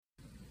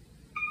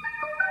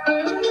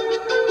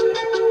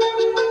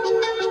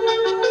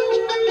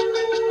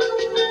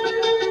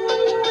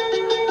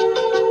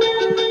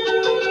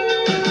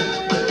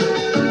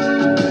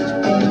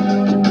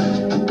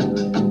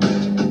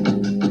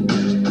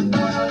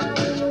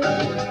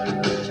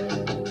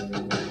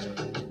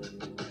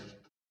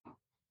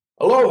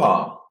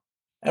Aloha,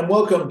 and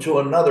welcome to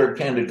another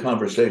Candid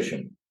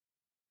Conversation.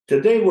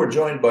 Today we're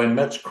joined by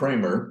Metz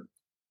Kramer,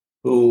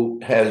 who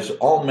has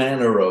all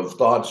manner of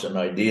thoughts and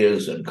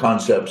ideas and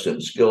concepts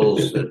and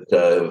skills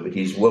that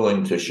he's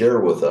willing to share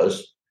with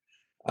us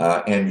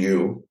and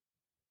you.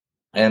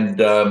 And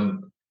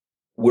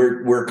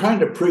we're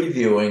kind of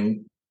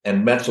previewing,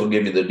 and Metz will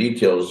give you the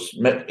details.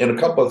 In a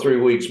couple of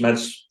 3 weeks,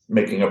 Metz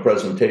making a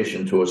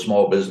presentation to a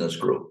small business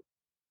group.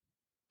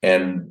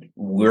 And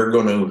we're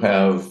going to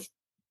have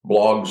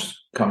blogs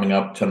coming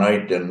up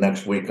tonight and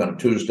next week on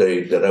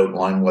Tuesday that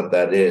outline what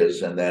that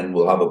is. And then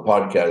we'll have a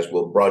podcast.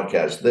 We'll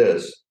broadcast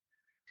this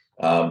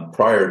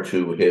prior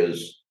to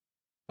his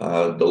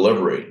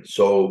delivery.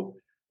 So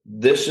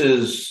this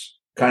is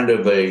kind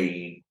of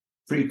a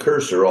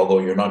precursor, although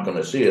you're not going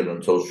to see it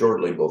until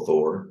shortly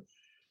before.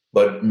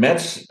 But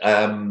Metz,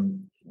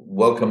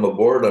 welcome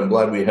aboard. I'm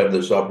glad we have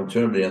this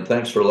opportunity. And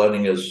thanks for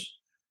letting us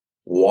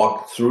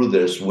walk through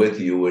this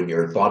with you in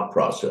your thought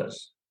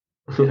process.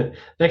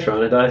 Thanks,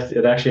 Ron.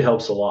 It actually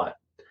helps a lot.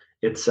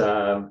 It's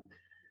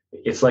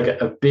like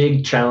a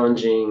big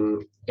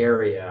challenging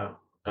area,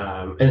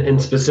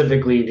 and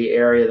specifically the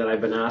area that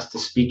I've been asked to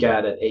speak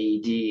at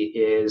AED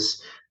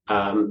is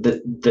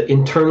the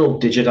internal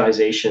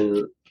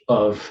digitization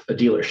of a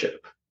dealership.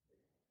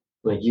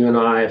 Like you and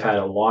I have had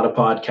a lot of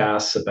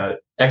podcasts about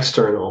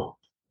external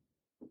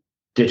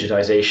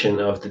digitization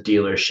of the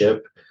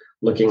dealership,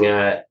 looking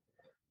at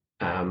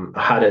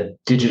how to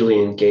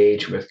digitally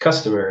engage with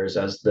customers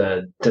as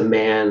the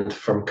demand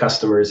from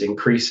customers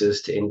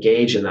increases to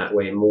engage in that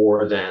way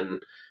more than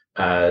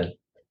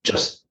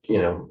just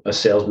a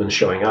salesman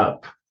showing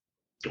up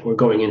or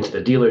going into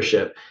the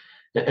dealership.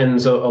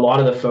 And so a lot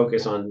of the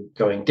focus on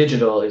going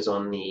digital is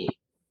on the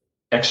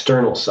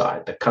external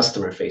side, the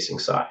customer facing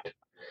side.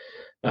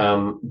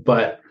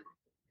 But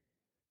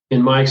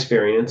in my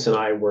experience, and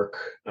I work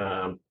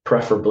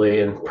preferably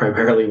and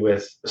primarily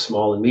with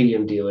small and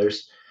medium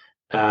dealers,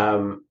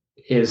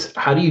 is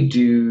how do you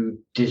do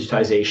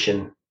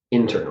digitization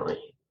internally?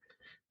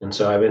 And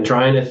so I've been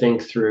trying to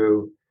think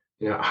through,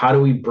 how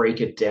do we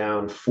break it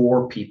down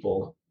for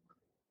people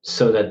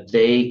so that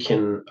they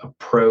can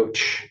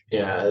approach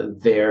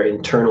their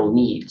internal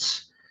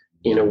needs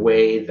in a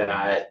way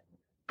that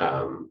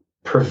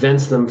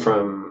prevents them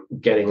from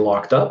getting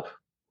locked up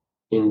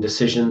in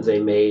decisions they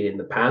made in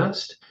the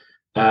past,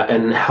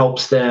 and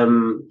helps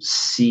them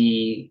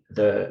see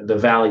the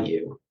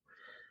value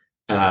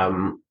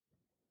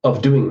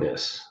of doing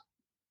this,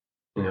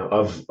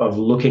 of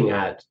looking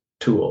at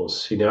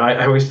tools.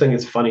 I always think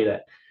it's funny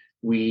that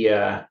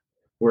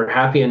we're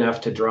happy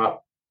enough to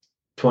drop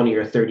 20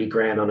 or 30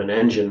 grand on an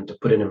engine to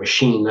put in a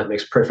machine that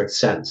makes perfect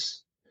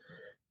sense,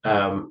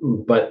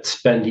 but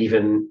spend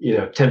even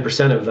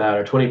 10% of that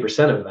or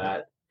 20% of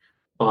that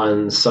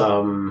on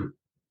some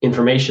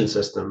information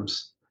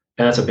systems,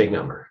 and that's a big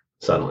number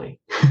suddenly.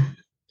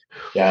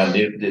 Yeah,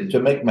 and to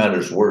make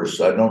matters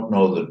worse, I don't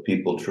know that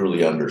people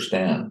truly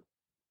understand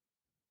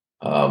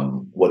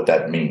what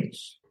that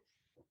means.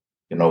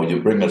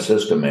 You bring a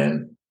system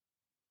in,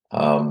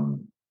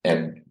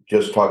 and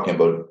just talking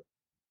about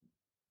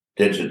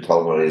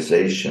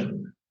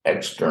digitalization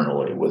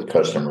externally with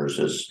customers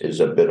is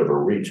a bit of a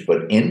reach,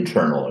 but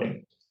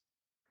internally,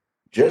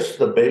 just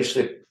the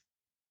basic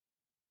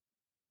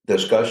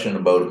discussion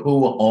about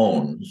who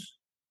owns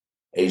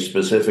a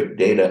specific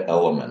data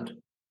element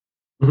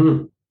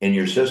in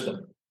your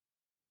system.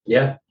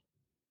 Yeah.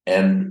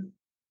 And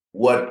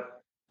what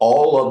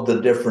all of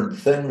the different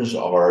things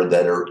are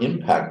that are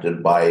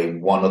impacted by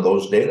one of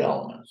those data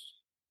elements.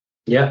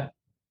 Yeah.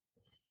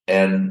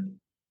 And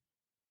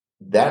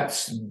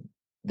that's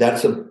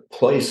a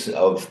place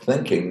of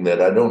thinking that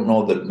I don't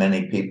know that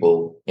many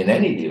people in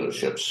any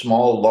dealership,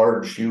 small,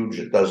 large, huge,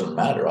 it doesn't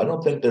matter. I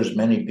don't think there's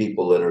many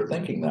people that are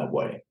thinking that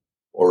way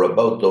or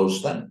about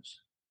those things.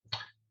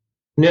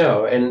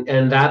 No,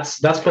 and that's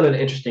kind of an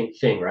interesting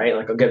thing, right?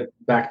 Like I'll get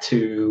back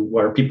to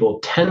where people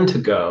tend to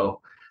go,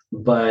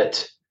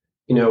 but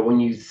when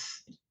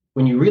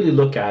you really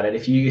look at it,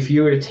 if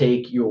you were to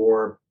take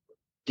your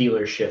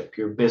dealership,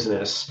 your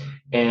business,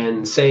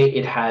 and say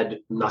it had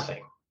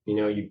nothing,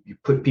 you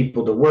put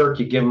people to work,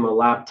 you give them a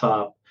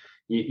laptop,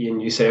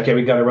 and you say, okay,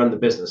 we got to run the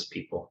business,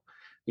 people.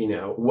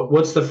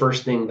 What's the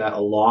first thing that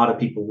a lot of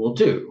people will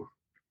do?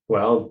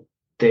 Well,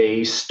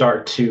 they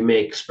start to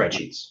make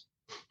spreadsheets.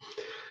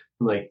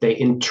 Like they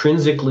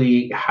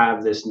intrinsically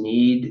have this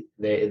need,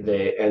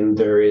 and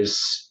there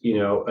is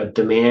a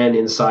demand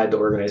inside the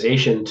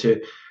organization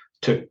to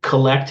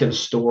collect and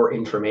store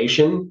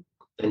information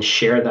and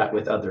share that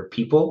with other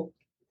people.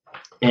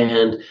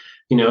 And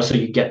so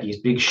you get these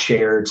big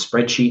shared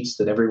spreadsheets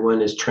that everyone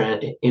is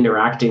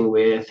interacting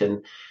with,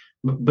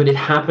 but it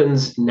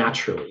happens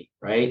naturally,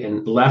 right?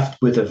 And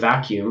left with a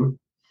vacuum,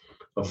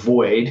 a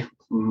void,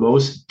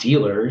 most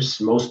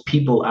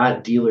people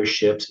at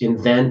dealerships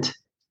invent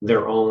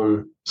their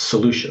own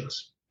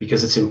solutions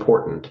because it's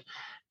important.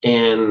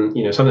 And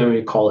something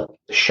we call it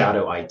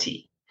shadow IT.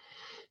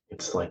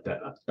 it's like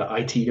the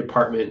IT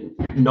department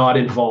not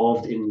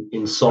involved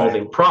in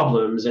solving Right.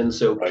 problems. And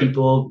so Right.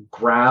 people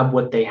grab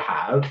what they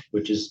have,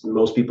 which is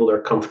most people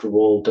are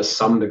comfortable to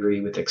some degree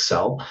with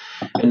Excel,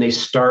 and they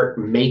start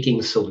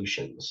making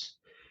solutions.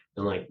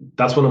 And like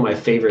that's one of my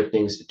favorite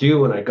things to do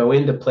when I go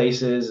into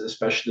places,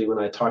 especially when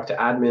I talk to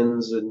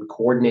admins and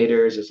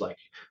coordinators, is like,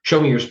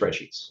 show me your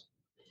spreadsheets.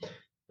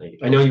 Like,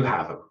 I know you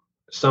have them.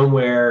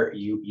 Somewhere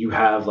you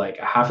have like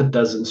a half a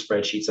dozen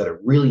spreadsheets that are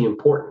really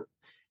important.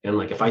 And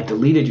like if I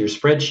deleted your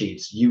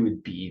spreadsheets, you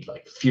would be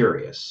like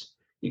furious.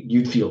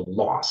 You'd feel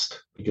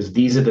lost because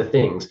these are the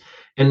things.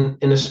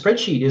 And a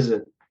spreadsheet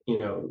isn't,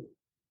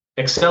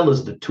 Excel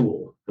is the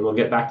tool. And we'll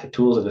get back to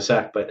tools in a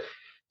sec, but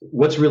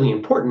what's really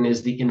important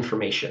is the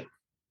information.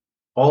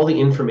 All the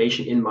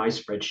information in my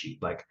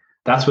spreadsheet, like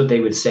that's what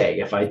they would say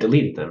if I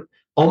deleted them.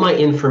 All my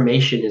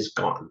information is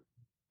gone.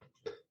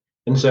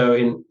 And so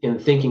in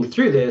thinking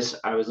through this,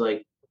 I was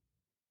like,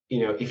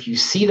 if you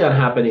see that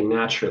happening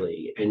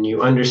naturally and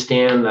you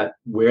understand that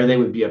where they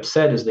would be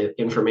upset is the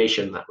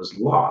information that was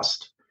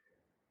lost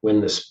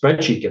when the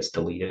spreadsheet gets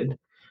deleted,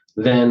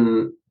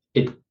 then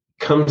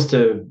becomes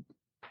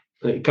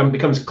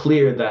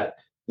clear that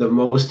the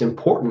most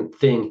important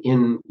thing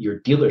in your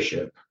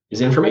dealership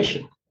is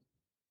information.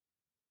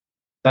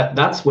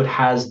 That's what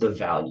has the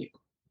value.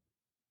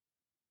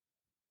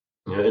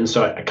 And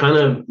so I kind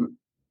of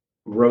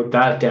wrote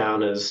that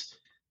down as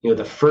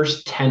the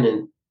first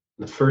tenant,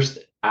 the first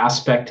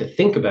aspect to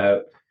think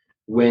about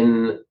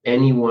when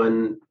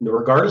anyone,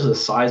 regardless of the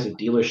size of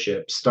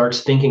dealership,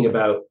 starts thinking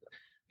about,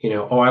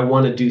 I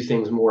want to do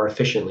things more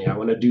efficiently. I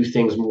want to do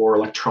things more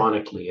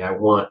electronically. I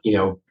want,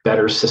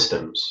 better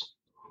systems.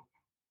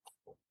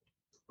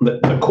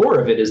 The core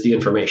of it is the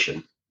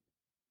information.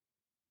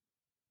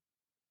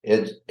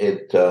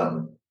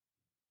 The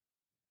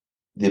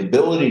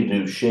ability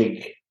to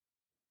shake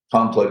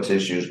complex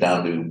issues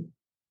down to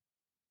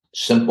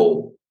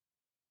simple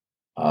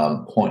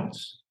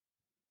points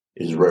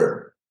is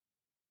rare.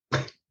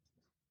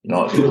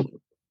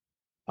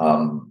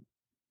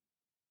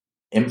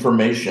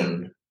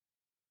 Information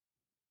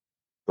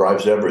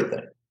drives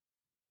everything.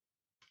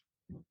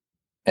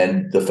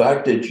 And the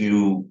fact that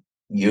you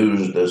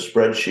used a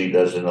spreadsheet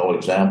as an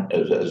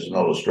example, as an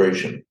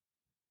illustration,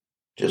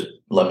 just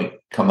let me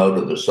come out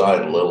of the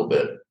side a little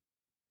bit.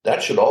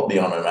 That should all be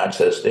on an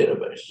Access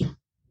database.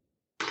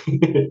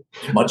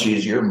 It's much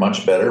easier,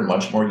 much better,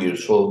 much more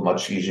useful,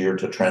 much easier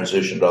to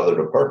transition to other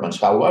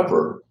departments.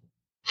 However,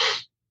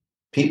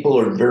 people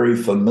are very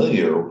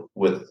familiar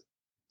with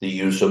the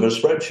use of a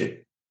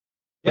spreadsheet.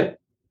 Yep.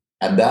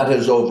 And that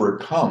has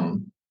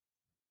overcome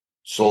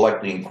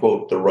selecting,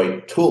 quote, the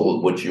right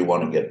tool, which you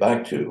want to get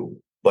back to,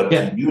 but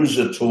to use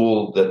a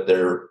tool that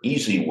they're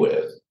easy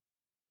with,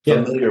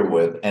 familiar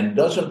with, and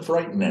doesn't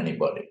frighten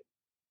anybody.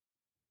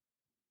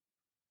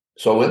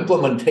 So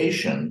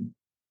implementation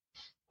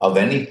of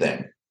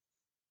anything,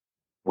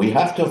 we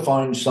have to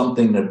find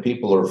something that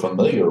people are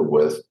familiar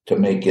with to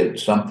make it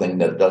something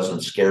that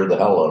doesn't scare the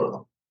hell out of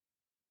them.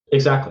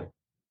 Exactly.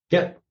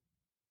 Yeah.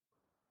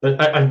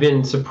 I've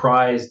been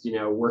surprised,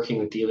 working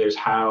with dealers,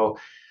 how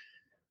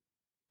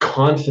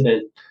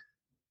confident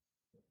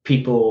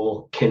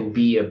people can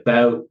be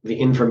about the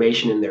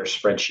information in their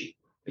spreadsheet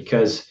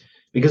because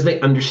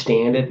they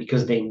understand it,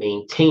 because they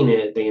maintain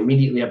it. They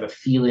immediately have a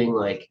feeling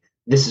like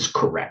this is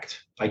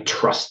correct. I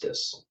trust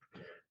this.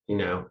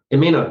 It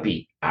may not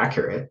be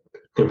accurate.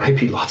 There might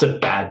be lots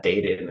of bad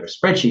data in their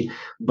spreadsheet,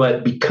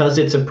 but because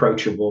it's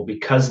approachable,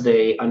 because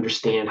they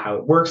understand how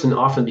it works, and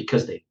often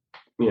because they,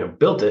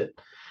 built it,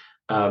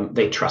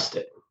 they trust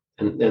it.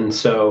 And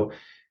so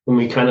when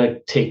we kind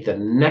of take the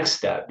next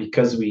step,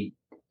 because we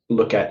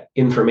look at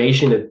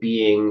information as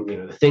being,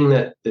 the thing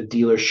that the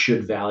dealer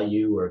should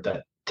value, or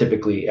that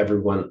typically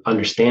everyone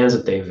understands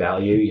that they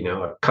value,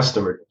 a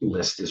customer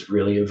list is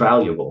really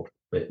valuable.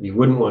 But you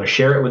wouldn't want to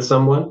share it with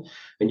someone,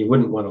 and you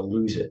wouldn't want to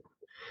lose it,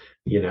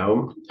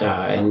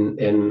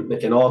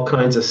 and all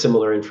kinds of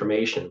similar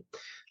information.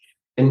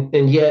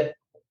 And yet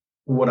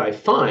what I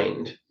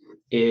find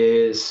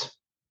is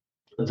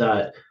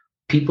that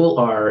people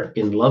are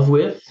in love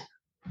with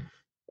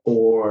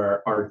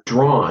or are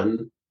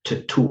drawn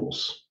to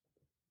tools,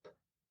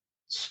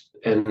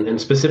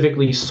 and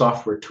specifically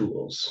software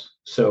tools.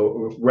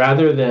 So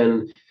rather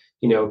than,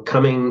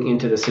 coming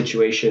into the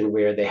situation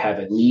where they have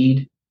a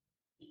need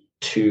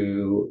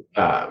to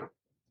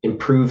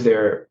improve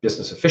their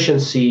business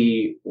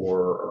efficiency,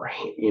 or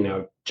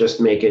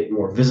just make it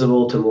more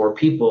visible to more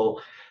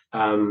people,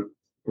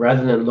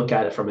 rather than look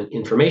at it from an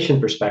information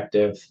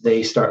perspective,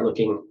 they start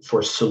looking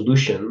for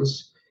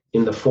solutions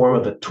in the form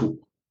of a tool.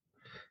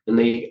 And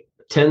they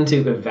tend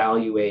to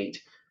evaluate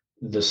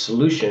the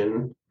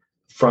solution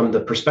from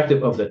the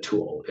perspective of the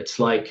tool. It's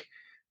like,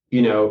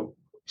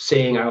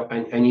 saying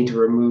I need to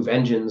remove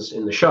engines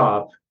in the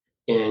shop,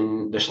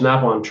 and the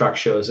Snap-on truck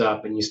shows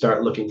up, and you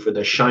start looking for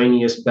the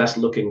shiniest, best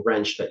looking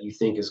wrench that you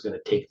think is going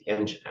to take the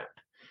engine out.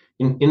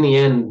 In the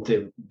end,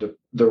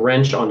 the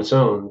wrench on its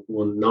own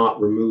will not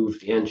remove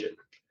the engine.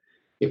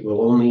 It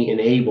will only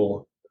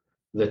enable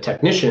the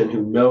technician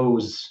who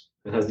knows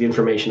and has the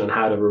information on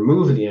how to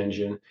remove the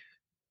engine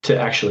to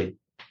actually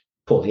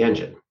pull the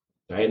engine,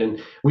 right?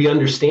 And we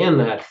understand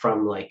that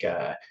from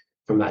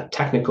from that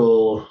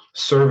technical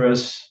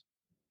service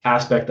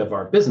aspect of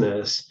our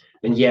business,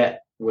 and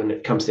yet when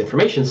it comes to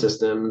information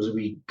systems,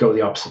 we go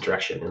the opposite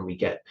direction and we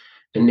get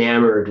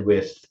enamored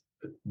with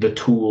the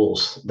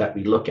tools that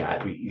we look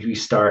at. We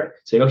start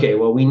saying, okay,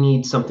 well, we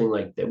need something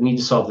like that. We need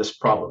to solve this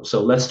problem.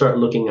 So let's start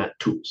looking at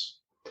tools.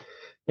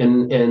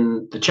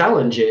 And the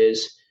challenge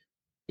is,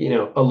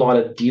 a lot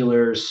of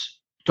dealers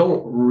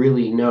don't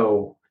really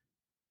know,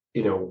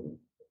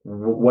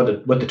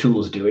 what the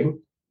tool is doing.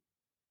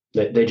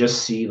 They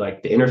just see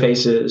like the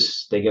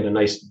interfaces. They get a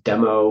nice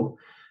demo,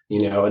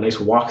 a nice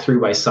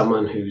walkthrough by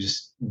someone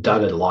who's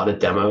done a lot of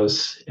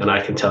demos. And I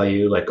can tell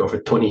you, like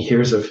over 20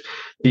 years of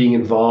being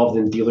involved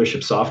in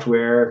dealership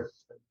software,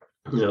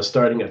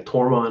 starting at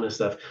Tormon and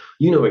stuff,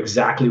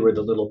 exactly where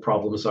the little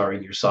problems are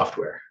in your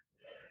software.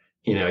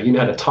 You know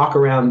how to talk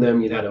around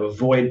them, you know how to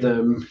avoid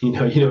them, you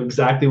know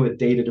exactly what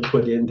data to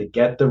put in to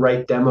get the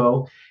right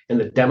demo, and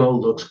the demo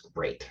looks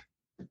great.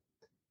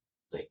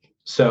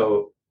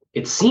 So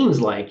it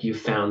seems like you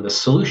found the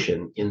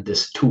solution in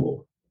this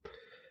tool.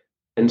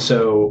 And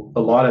so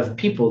a lot of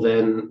people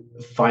then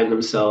find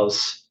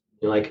themselves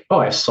like, oh,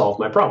 I've solved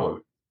my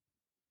problem.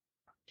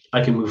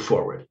 I can move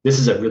forward. This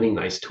is a really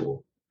nice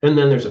tool. And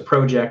then there's a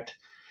project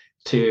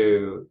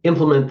to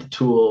implement the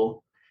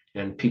tool,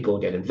 and people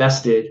get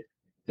invested.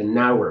 And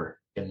now we're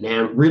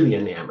really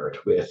enamored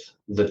with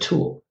the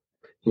tool.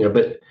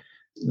 But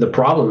the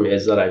problem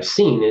is that I've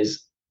seen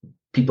is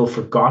people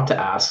forgot to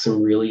ask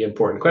some really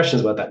important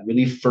questions about that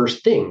really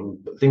first thing.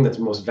 The thing that's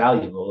most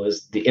valuable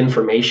is the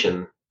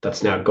information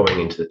that's now going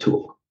into the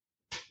tool.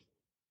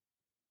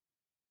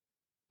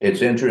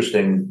 It's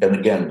interesting. And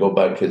again, go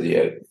back to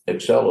the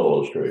Excel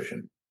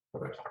illustration.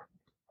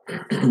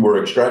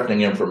 We're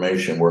extracting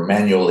information, we're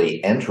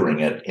manually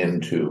entering it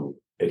into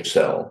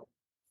Excel.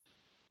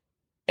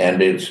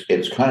 And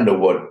it's kind of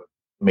what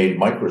made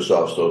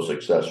Microsoft so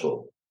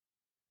successful.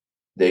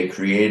 They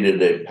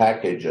created a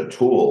package, a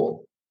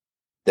tool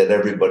that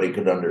everybody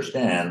could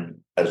understand,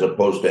 as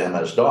opposed to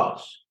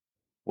MS-DOS,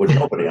 which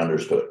nobody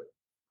understood.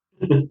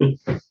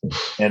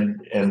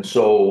 And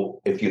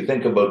so if you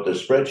think about the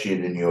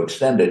spreadsheet and you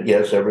extend it,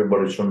 yes,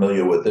 everybody's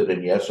familiar with it.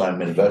 And yes,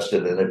 I'm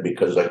invested in it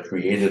because I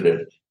created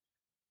it.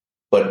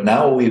 But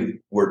now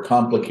we're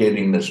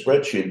complicating the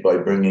spreadsheet by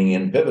bringing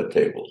in pivot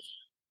tables.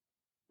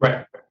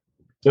 Right.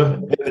 Yeah.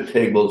 Pivot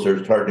tables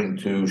are starting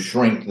to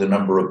shrink the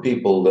number of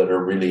people that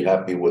are really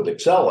happy with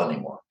Excel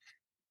anymore.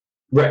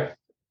 Right.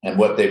 And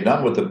what they've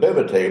done with the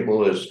pivot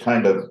table is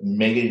kind of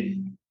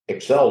made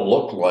Excel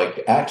look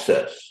like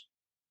Access.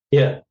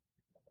 Yeah.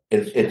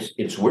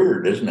 It's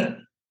weird, isn't it?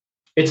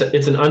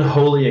 It's an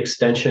unholy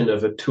extension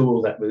of a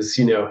tool that was,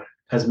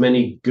 has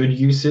many good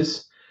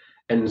uses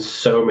and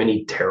so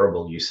many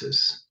terrible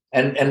uses.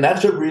 And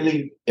that's a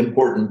really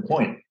important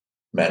point,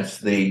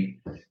 Metz.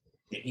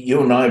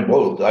 You and I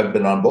both, I've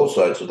been on both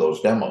sides of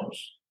those demos.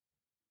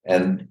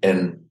 And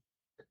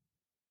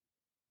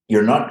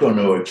you're not going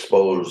to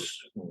expose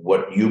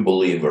what you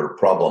believe are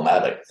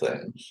problematic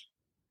things.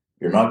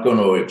 You're not going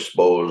to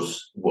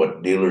expose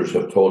what dealers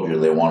have told you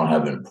they want to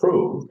have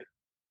improved.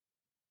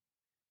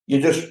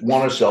 You just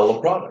want to sell the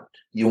product.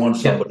 You want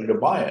somebody to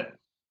buy it.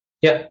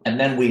 Yeah. And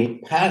then we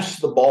pass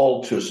the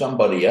ball to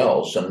somebody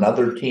else,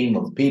 another team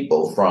of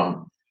people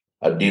from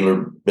a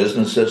dealer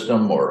business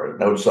system or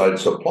an outside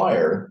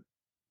supplier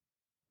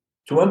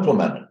to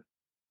implement it.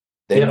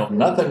 They know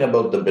nothing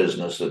about the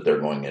business that they're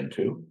going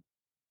into.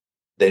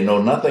 They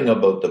know nothing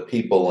about the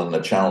people and the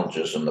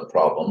challenges and the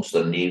problems,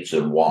 the needs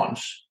and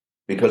wants,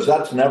 because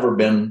that's never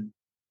been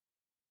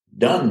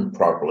done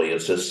properly.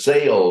 It's a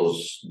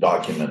sales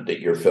document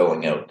that you're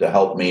filling out to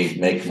help me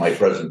make my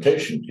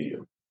presentation to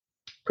you.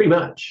 Pretty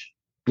much.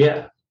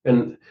 Yeah.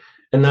 And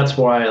that's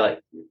why, like,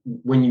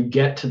 when you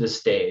get to the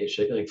stage,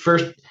 like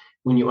first,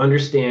 when you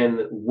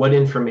understand what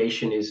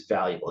information is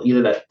valuable,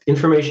 either that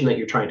information that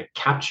you're trying to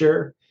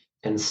capture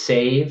and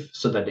save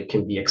so that it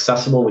can be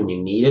accessible when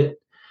you need it,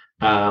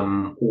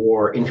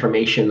 or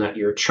information that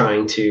you're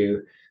trying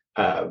to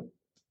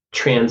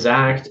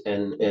transact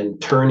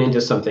and turn into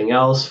something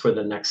else for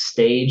the next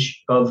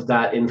stage of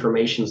that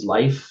information's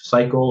life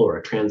cycle or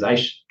a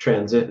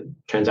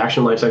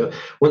transaction life cycle.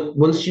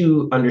 Once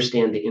you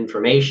understand the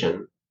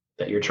information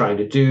that you're trying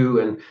to do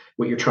and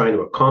what you're trying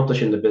to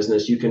accomplish in the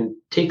business, you can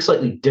take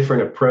slightly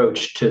different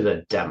approach to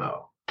the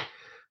demo.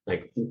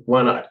 Like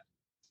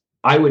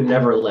I would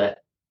never let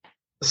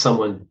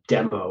someone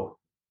demo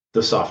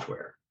the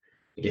software.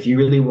 If you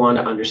really want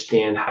to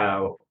understand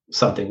how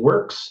something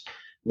works,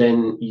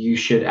 then you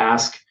should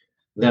ask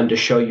them to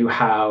show you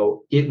how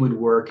it would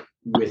work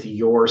with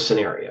your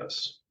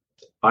scenarios.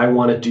 I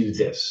want to do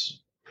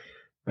this,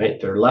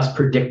 right? They're less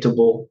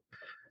predictable.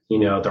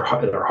 They're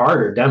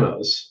harder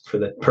demos for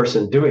the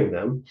person doing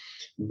them,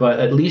 but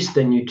at least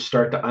then you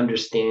start to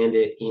understand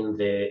it in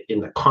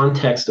the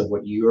context of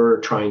what you're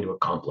trying to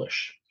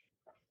accomplish.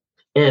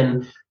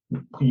 And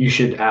you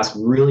should ask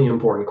really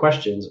important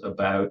questions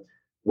about,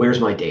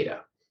 where's my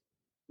data?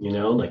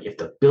 Like if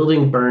the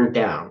building burned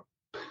down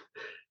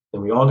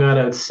and we all got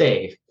out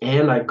safe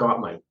and I got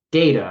my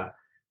data,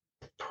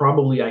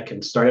 probably I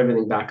can start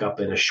everything back up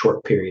in a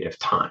short period of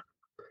time.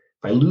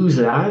 If I lose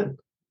that,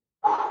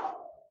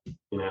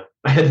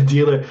 I had a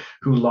dealer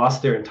who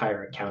lost their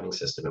entire accounting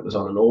system. It was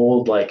on an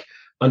old, like,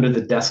 under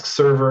the desk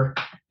server,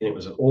 and it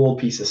was an old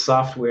piece of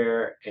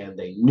software, and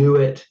they knew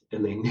it,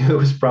 and they knew it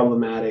was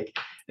problematic.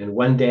 And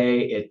one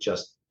day it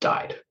just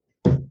died.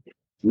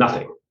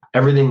 Nothing.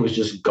 Everything was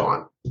just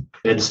gone.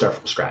 They had to start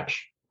from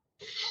scratch.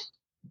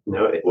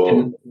 Well,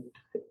 and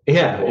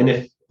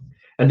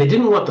they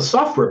didn't want the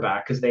software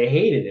back because they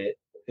hated it,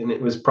 and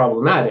it was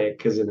problematic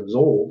because it was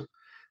old.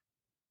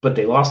 But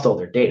they lost all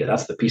their data.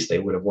 That's the piece they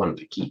would have wanted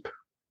to keep.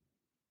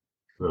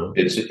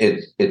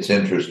 It's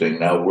interesting.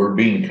 Now we're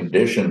being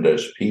conditioned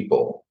as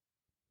people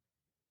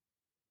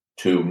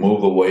to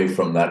move away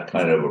from that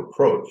kind of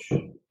approach.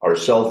 Our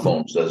cell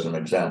phones, as an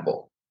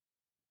example,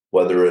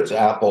 whether it's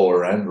Apple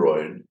or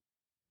Android,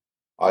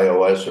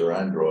 iOS or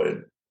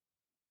Android,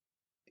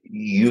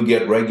 you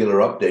get regular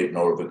update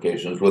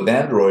notifications. With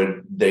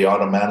Android, they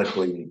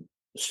automatically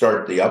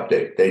start the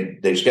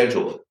update. They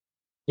schedule it.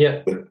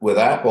 Yeah. With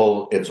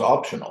Apple, it's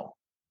optional.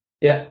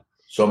 Yeah.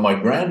 So my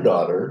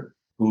granddaughter,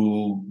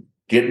 who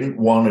didn't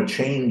want to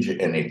change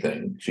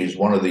anything, she's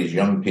one of these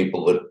young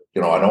people that,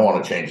 I don't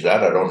want to change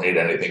that. I don't need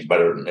anything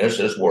better than this.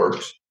 This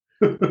works.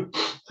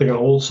 It's like an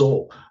old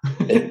soul.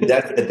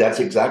 That's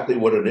exactly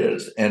what it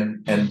is.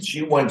 And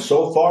she went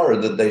so far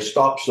that they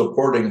stopped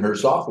supporting her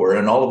software,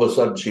 and all of a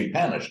sudden she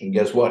panicked. And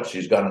guess what?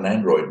 She's got an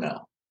Android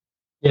now.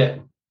 Yeah.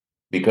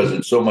 Because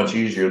it's so much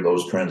easier,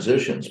 those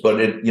transitions.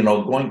 But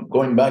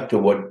going back to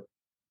what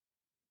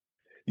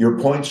your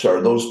points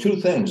are, those two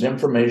things,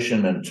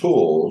 information and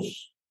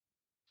tools.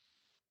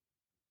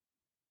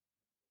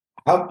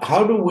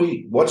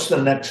 What's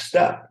the next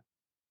step?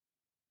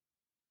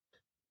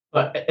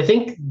 I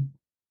think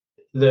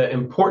the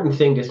important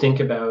thing to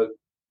think about,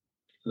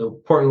 the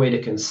important way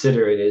to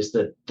consider it, is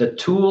that the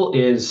tool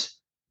is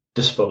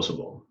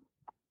disposable.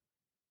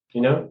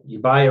 You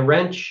buy a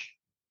wrench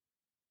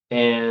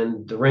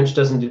and the wrench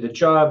doesn't do the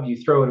job, you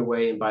throw it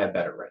away and buy a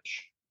better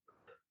wrench.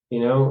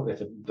 If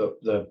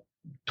the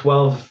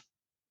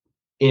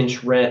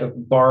 12-inch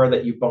bar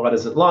that you bought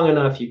isn't long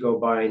enough, you go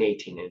buy an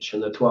 18-inch,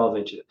 and the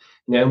 12-inch.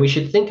 And we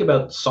should think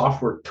about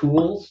software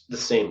tools the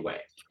same way.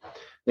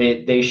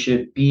 They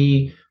should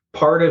be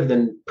part of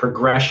the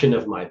progression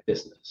of my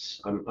business.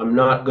 I'm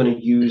not going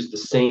to use the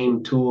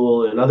same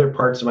tool in other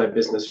parts of my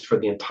business for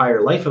the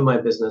entire life of my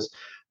business.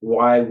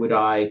 Why would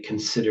I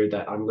consider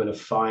that I'm going to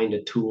find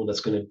a tool that's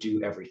going to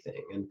do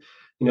everything?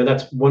 And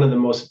that's one of the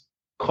most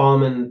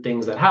common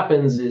things that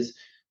happens is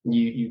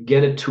you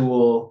get a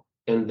tool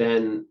and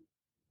then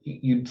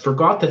you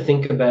forgot to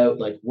think about,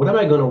 like, what am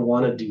I going to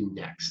want to do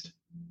next?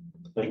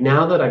 Like,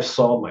 now that I've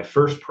solved my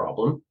first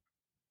problem,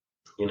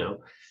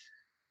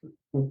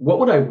 what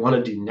would I want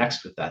to do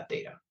next with that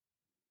data?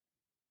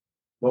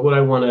 What would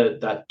I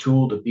want that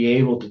tool to be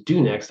able to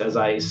do next, as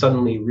I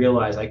suddenly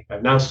realize I've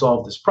now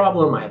solved this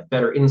problem, I have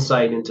better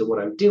insight into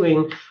what I'm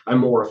doing, I'm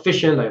more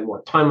efficient, I have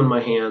more time on my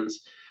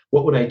hands.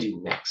 What would I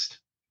do next?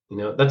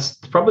 That's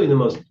probably the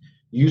most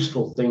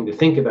useful thing to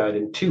think about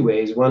in two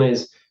ways. One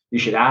is, you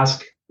should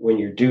ask when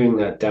you're doing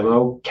that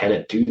demo, can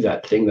it do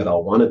that thing that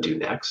I'll want to do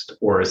next?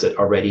 Or is it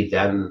already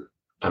then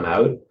I'm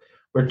out?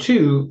 Or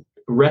two,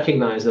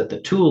 recognize that the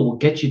tool will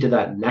get you to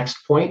that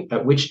next point,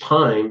 at which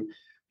time,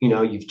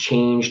 you've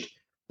changed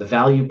the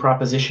value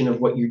proposition of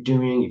what you're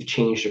doing, you've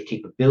changed your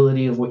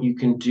capability of what you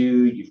can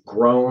do, you've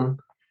grown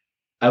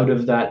out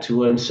of that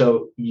tool. And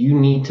so you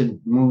need to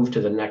move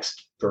to the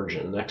next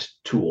version,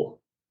 next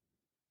tool.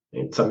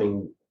 It's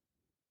something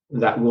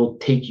that will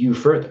take you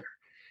further.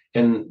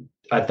 And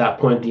at that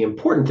point, the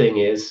important thing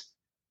is,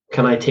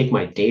 can I take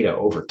my data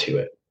over to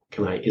it?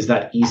 Is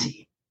that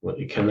easy?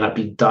 Can that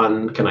be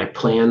done? Can I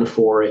plan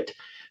for it?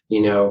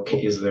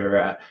 Is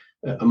there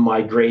a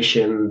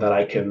migration that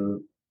I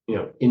can,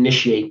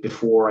 initiate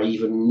before I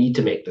even need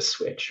to make the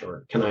switch?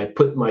 Or can I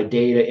put my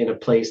data in a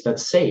place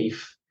that's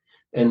safe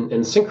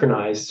and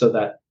synchronized so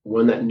that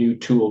when that new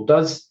tool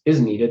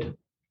is needed,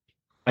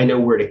 I know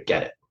where to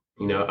get it?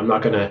 I'm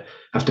not going to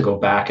have to go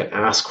back and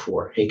ask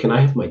for, hey, can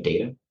I have my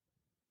data?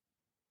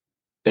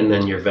 And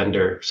then your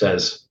vendor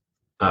says,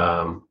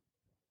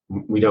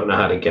 we don't know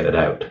how to get it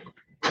out.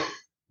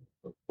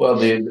 Well,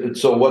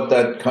 so what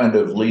that kind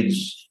of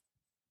leads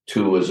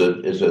to is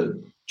a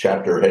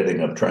chapter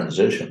heading of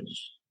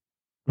transitions.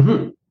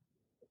 Mm-hmm.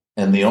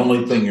 And the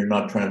only thing you're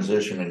not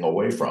transitioning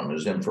away from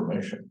is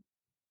information.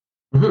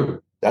 Mm-hmm.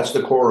 That's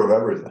the core of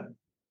everything.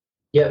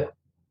 Yeah.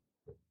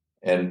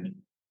 And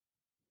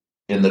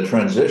in the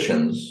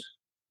transitions,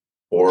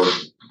 or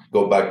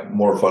go back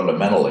more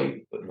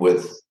fundamentally,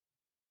 with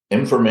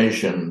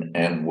information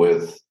and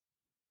with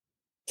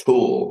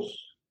tools,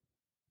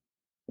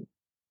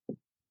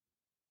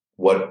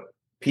 what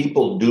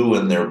people do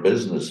in their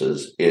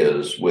businesses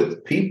is,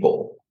 with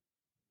people,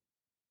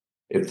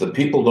 if the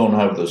people don't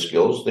have the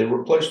skills, they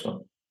replace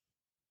them.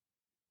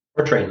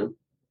 Or train them.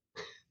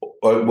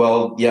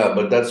 Well, yeah,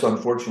 but that's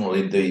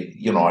unfortunately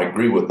I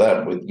agree with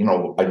that. With,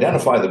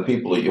 identify the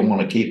people that you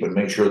want to keep and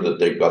make sure that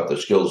they've got the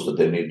skills that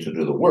they need to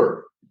do the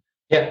work.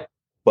 Yeah.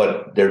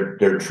 But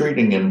they're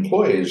treating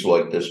employees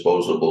like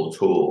disposable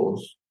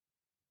tools,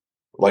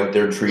 like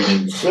they're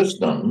treating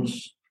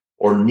systems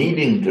or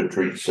needing to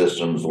treat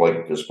systems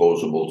like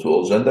disposable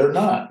tools, and they're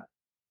not.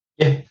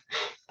 Yeah.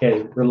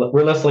 Okay.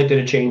 We're less likely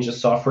to change the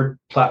software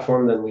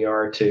platform than we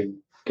are to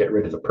get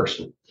rid of the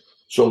person.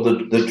 So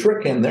the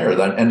trick in there,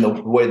 and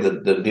the way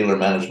that the dealer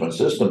management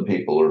system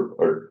people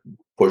are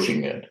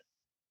pushing it,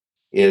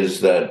 is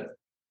that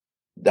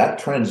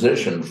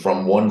transition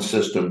from one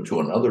system to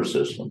another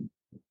system,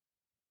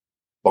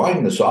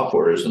 buying the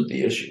software isn't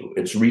the issue.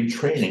 It's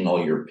retraining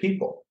all your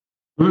people.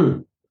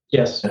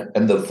 Yes.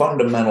 And the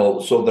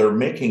fundamental, so they're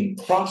making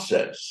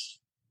process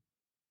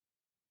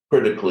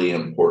critically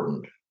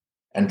important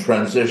and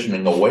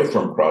transitioning away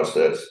from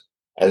process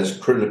as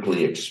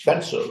critically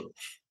expensive.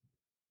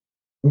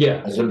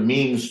 Yeah. As a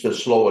means to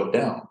slow it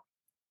down.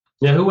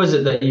 Now, who was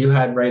it that you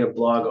had write a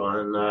blog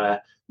on? Are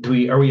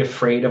we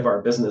afraid of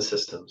our business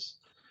systems?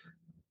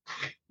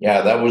 Yeah,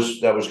 that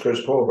was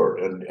Chris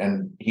Cohort,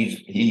 and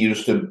he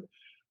used to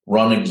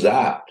run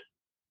Exact,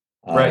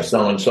 right.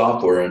 selling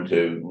software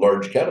into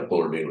large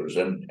Caterpillar dealers,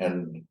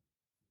 and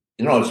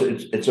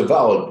it's a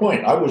valid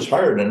point. I was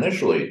hired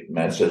initially,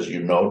 Mets, as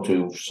you know,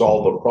 to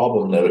solve a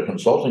problem that a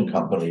consulting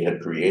company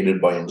had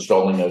created by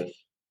installing an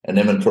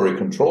inventory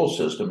control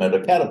system at a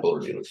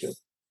Caterpillar dealership.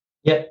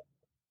 Yeah.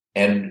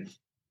 And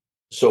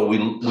so we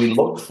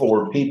looked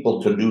for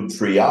people to do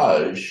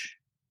triage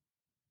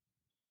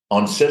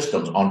on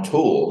systems, on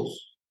tools,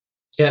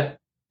 yeah,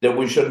 that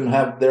we shouldn't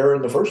have there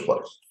in the first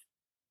place.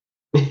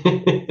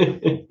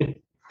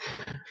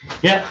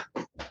 yeah.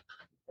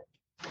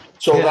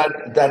 So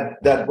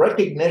that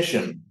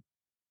recognition,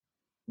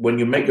 when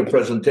you make a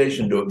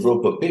presentation to a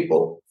group of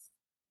people,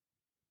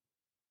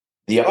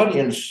 the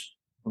audience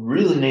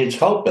really needs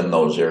help in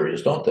those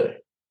areas, don't they?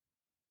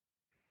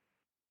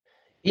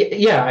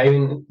 Yeah, I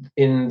mean,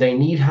 they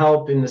need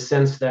help in the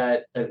sense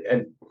that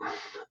I'd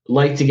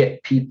like to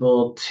get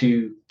people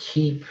to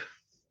keep,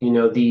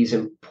 these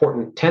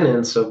important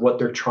tenets of what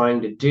they're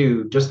trying to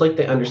do, just like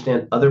they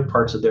understand other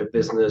parts of their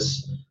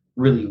business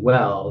really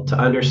well, to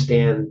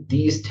understand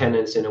these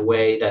tenets in a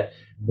way that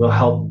will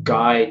help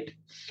guide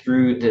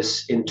through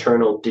this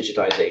internal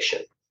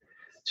digitization,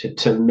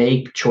 to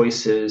make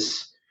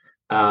choices,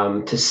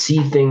 to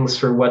see things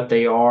for what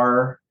they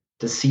are,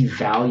 to see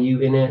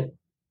value in it,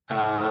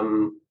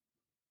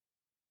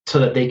 so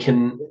that they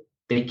can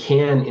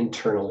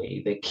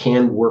internally, they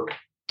can work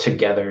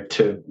together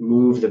to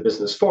move the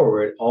business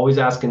forward, always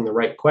asking the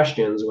right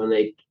questions when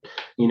they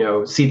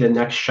see the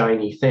next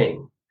shiny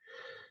thing.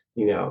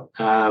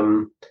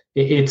 And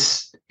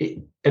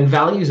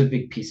value is a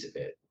big piece of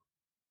it.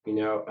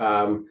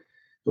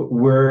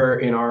 We're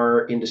in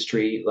our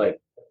industry like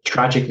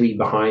tragically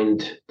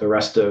behind the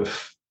rest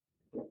of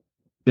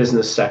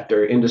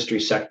industry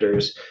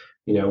sectors.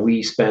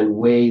 We spend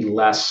way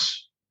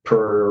less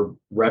per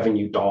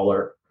revenue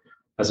dollar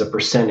as a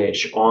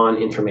percentage on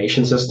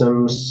information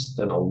systems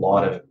than a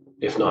lot of,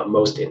 if not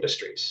most,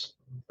 industries.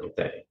 Like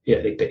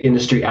the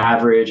industry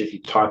average, if you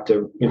talk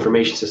to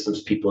information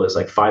systems people, is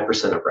like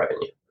 5% of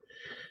revenue.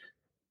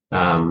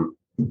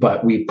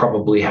 But we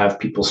probably have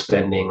people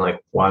spending like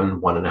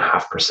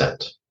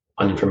 1.5%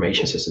 on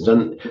information systems.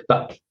 And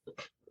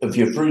if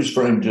you freeze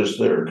frame just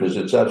there, because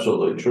it's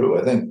absolutely true,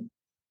 I think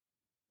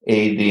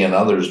AD and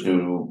others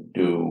do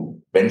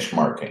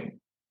benchmarking.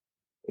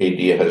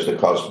 AD has the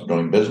cost of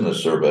doing business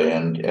survey,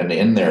 and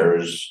in there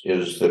is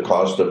the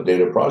cost of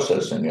data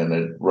processing, and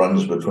it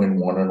runs between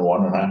 1 and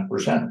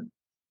 1.5%.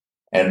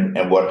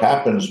 And what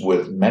happens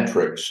with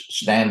metrics,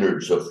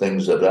 standards of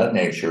things of that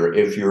nature,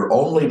 if you're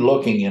only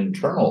looking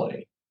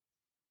internally,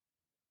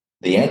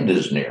 the end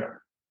is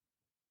near.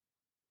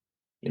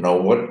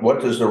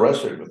 What does the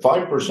rest of it?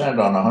 5%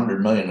 on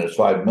 100 million is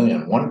 5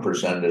 million.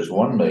 1% is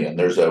 1 million.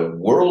 There's a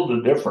world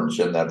of difference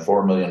in that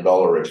 $4 million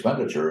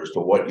expenditure as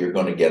to what you're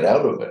going to get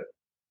out of it.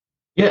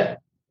 Yeah.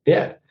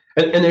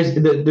 And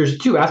there's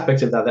two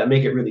aspects of that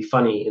make it really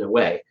funny in a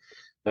way,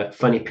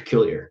 funny,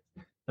 peculiar,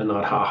 and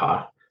not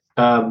haha.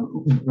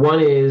 One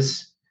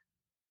is,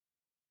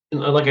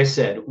 like I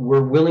said,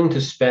 we're willing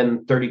to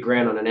spend 30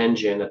 grand on an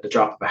engine at the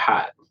drop of a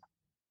hat.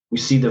 We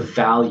see the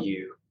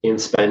value in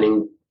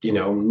spending,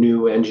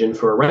 new engine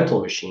for a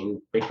rental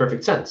machine. Makes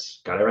perfect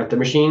sense. Got to rent the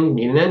machine,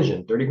 need an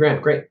engine, 30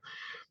 grand, great.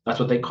 That's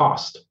what they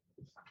cost.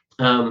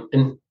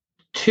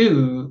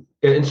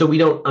 And so we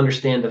don't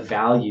understand the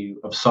value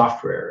of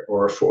software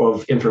or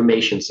of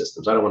information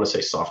systems. I don't want to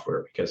say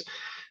software because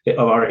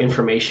of our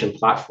information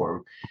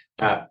platform,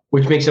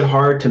 which makes it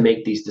hard to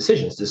make these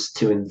decisions, just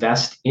to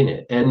invest in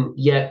it. And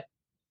yet,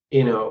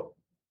 the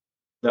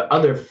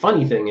other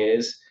funny thing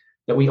is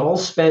that we all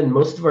spend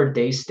most of our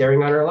day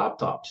staring at our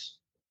laptops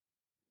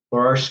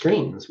or our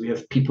screens. We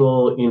have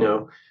people,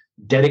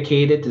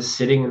 dedicated to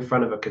sitting in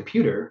front of a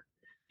computer.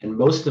 And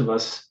most of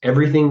us,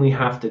 everything we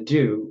have to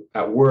do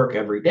at work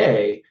every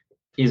day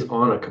is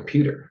on a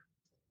computer.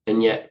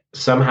 And yet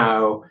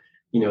somehow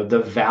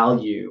the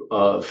value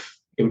of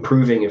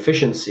improving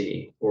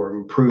efficiency or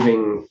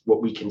improving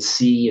what we can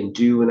see and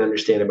do and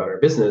understand about our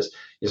business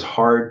is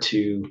hard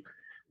to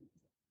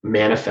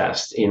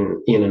manifest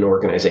in an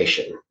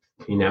organization,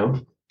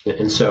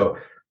 and so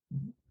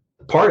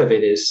part of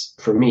it is,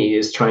 for me,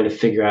 is trying to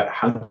figure out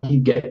how do you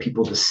get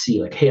people to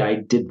see, like, hey, I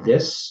did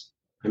this,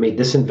 I made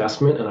this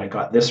investment and I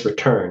got this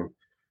return,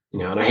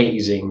 and I hate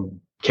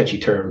using catchy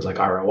terms like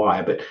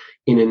ROI, but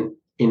in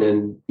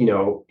an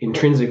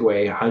intrinsic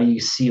way, how do you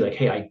see, like,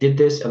 hey, I did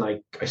this and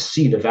I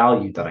see the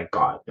value that I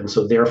got, and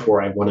so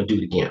therefore I want to do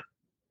it again.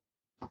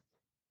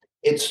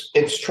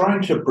 It's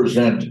trying to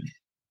present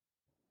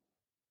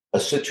a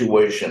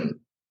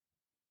situation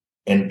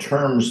in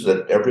terms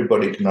that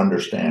everybody can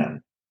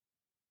understand,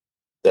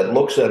 that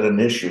looks at an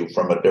issue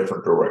from a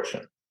different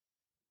direction.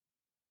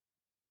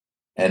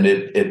 And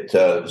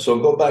so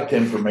go back to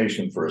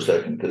information for a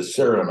second, because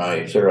Sarah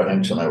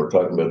Hanks and I were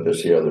talking about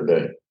this the other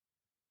day.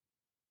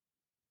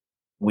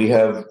 We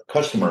have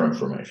customer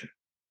information.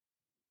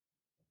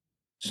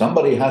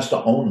 Somebody has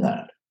to own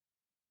that.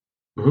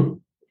 Mm-hmm.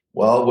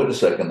 Well, wait a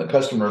second. The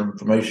customer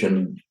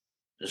information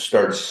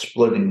starts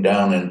splitting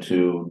down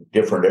into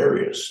different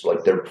areas,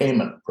 like their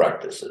payment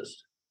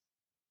practices,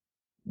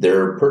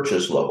 their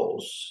purchase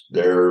levels,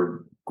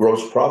 their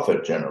gross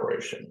profit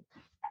generation,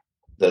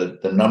 the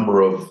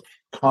number of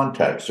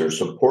contacts or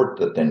support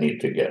that they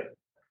need to get.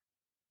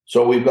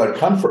 So we've got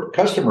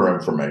customer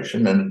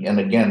information, and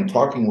again,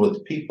 talking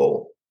with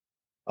people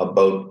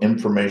about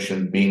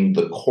information being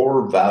the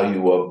core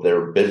value of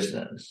their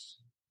business,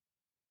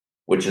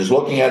 which is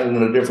looking at it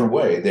in a different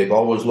way. They've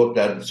always looked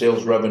at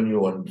sales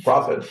revenue and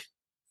profit,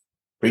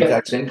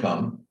 pre-tax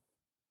income.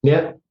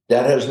 Yeah.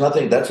 That has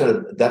nothing, that's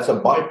a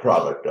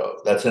byproduct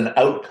of, that's an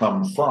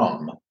outcome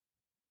from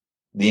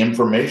the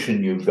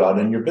information you've got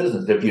in your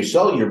business. If you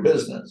sell your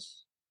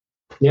business,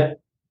 yeah,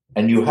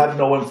 and you have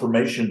no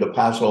information to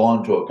pass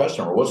along to a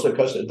customer, what's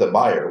the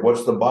buyer?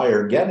 What's the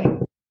buyer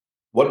getting?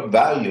 What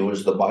value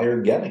is the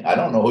buyer getting? I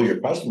don't know who your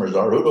customers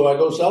are. Who do I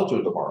go sell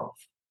to tomorrow?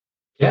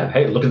 Yeah.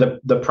 Hey, look at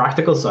the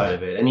practical side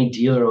of it. Any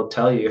dealer will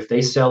tell you if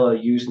they sell a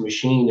used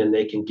machine and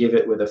they can give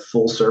it with a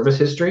full service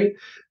history,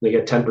 they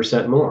get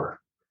 10%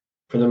 more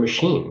for the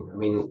machine. I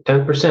mean,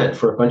 10%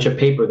 for a bunch of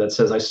paper that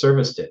says I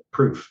serviced it,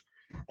 proof.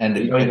 And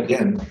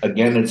again,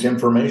 it's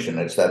information.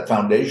 It's that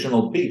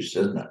foundational piece,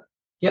 isn't it?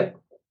 Yep.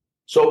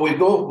 So we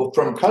go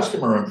from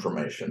customer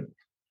information.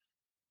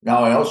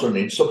 Now I also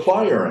need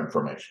supplier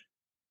information.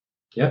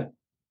 Yep.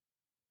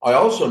 I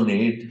also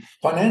need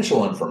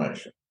financial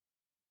information.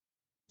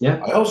 Yeah.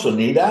 I also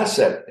need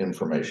asset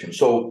information.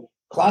 So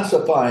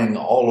classifying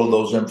all of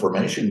those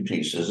information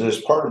pieces is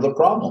part of the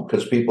problem,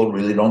 because people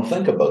really don't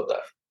think about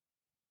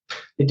that.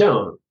 They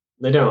don't.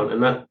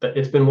 And that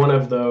it's been one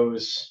of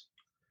those.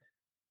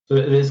 So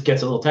this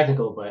gets a little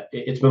technical, but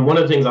it's been one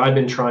of the things I've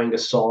been trying to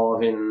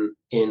solve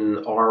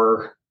in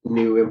our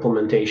new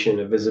implementation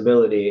of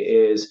visibility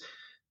is,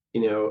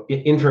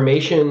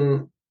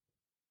 information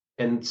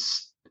and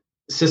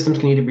systems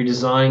can need to be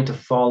designed to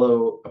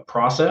follow a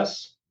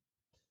process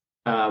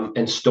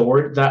and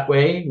stored that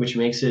way, which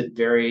makes it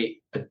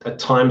at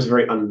times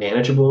very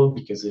unmanageable,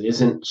 because it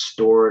isn't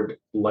stored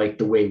like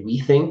the way we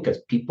think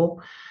as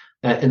people.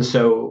 And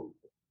so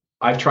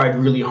I've tried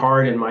really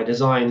hard in my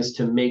designs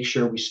to make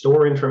sure we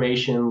store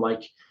information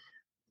like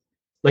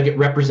it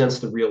represents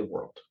the real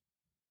world,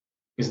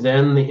 because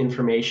then the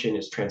information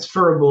is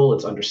transferable,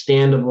 it's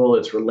understandable,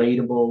 it's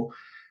relatable,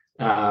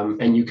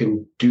 and you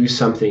can do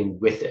something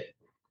with it.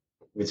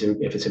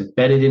 If it's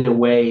embedded in a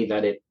way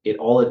that it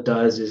all it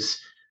does is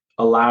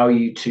allow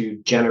you to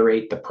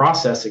generate the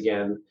process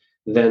again,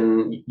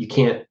 then you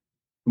can't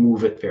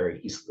move it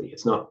very easily.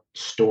 It's not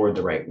stored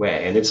the right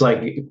way. And it's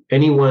like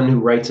anyone who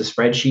writes a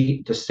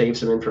spreadsheet to save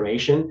some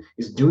information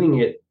is doing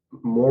it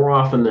more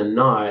often than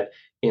not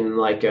in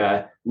like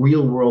a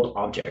real world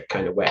object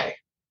kind of way.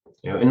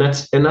 And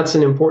that's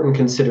an important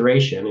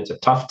consideration. It's a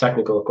tough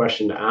technical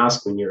question to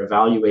ask when you're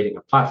evaluating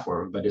a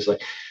platform, but it's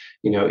like,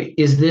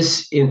 is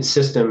this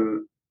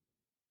system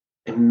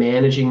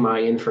managing my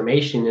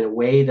information in a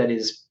way that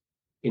is,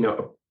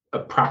 a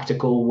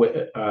practical,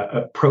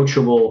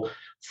 approachable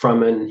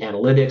from an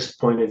analytics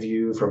point of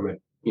view, from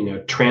a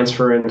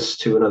transference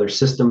to another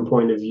system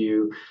point of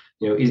view?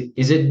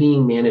 Is it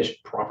being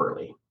managed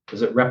properly?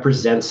 Does it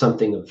represent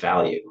something of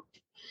value?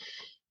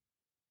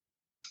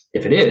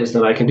 If it is,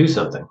 then I can do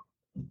something.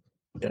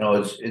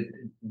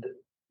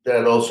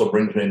 That also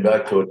brings me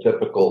back to a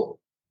typical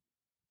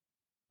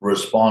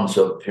response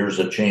of, here's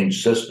a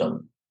changed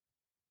system,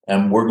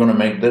 and we're going to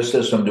make this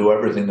system do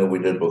everything that we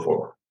did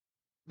before.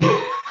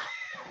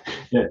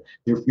 Yeah,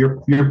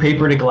 your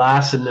paper to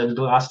glass, and then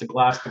glass to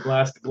glass to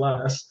glass to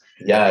glass.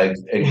 Yeah,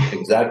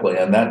 exactly.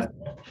 And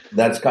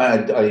that's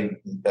kind of,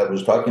 I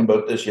was talking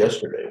about this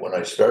yesterday when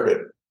I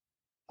started.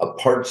 A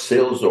part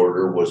sales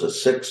order was a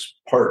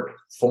 6-part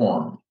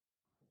form.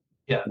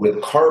 Yeah.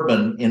 With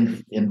carbon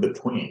in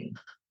between.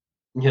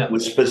 Yeah.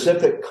 With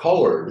specific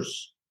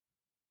colors.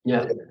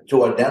 Yeah.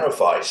 To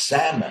identify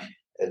salmon,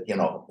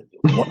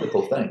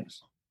 wonderful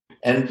things.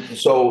 And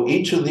so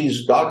each of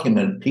these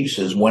document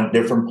pieces went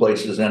different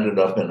places, ended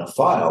up in a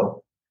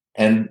file.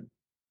 And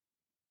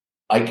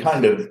I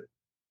kind of,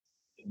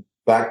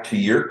 back to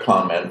your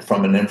comment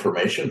from an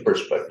information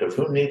perspective,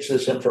 who needs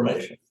this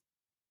information?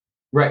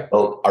 Right.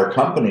 Well, our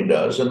company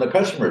does and the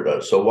customer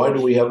does. So why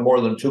do we have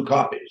more than 2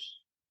 copies?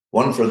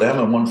 One for them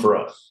and one for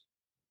us.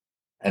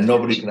 And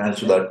nobody can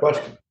answer that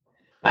question.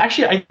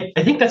 Actually,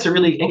 I think that's a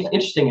really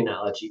interesting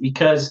analogy,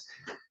 because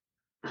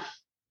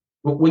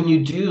when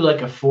you do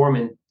like a form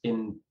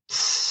in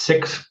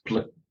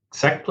sexplicate,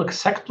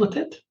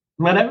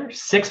 whatever,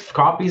 6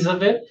 copies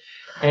of it,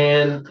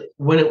 and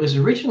when it was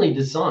originally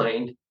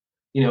designed,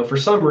 for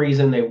some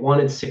reason they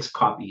wanted 6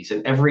 copies,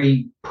 and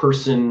every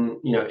person,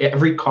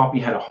 every copy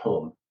had a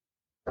home.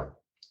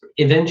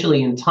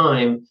 Eventually, in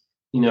time,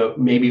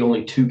 maybe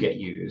only 2 get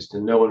used,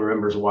 and no one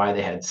remembers why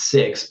they had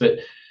 6. But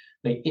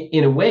like,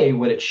 in a way,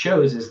 what it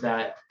shows is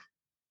that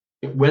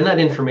when that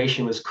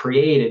information was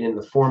created in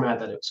the format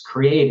that it was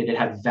created, it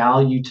had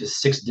value to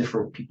 6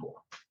 different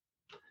people.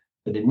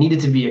 That it needed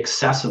to be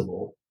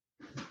accessible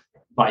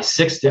by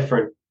 6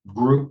 different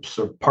groups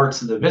or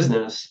parts of the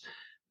business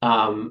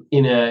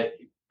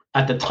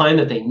at the time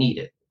that they need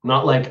it.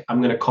 Not like,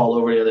 I'm going to call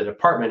over to the other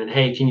department and,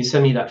 hey, can you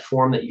send me that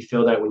form that you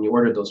filled out when you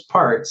ordered those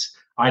parts?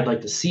 I'd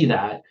like to see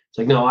that. It's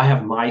like, no, I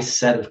have my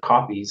set of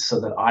copies so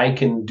that I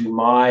can do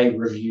my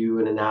review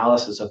and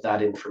analysis of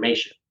that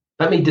information.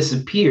 That may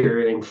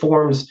disappear, and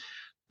forms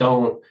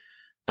don't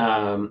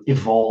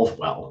evolve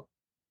well,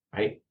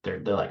 right? They're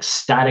like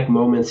static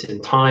moments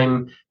in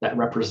time that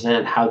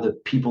represent how the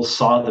people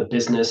saw the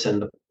business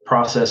and the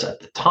process at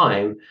the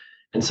time.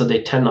 And so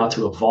they tend not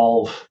to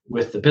evolve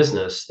with the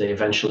business. They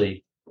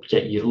eventually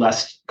get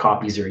less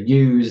copies are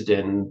used,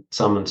 and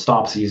someone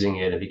stops using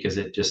it because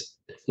it just,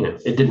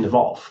 it didn't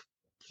evolve.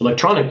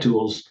 Electronic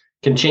tools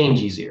can change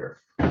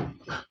easier.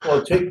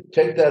 Well, take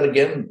that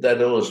again,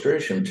 that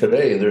illustration.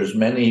 Today, there's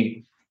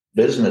many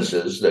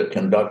businesses that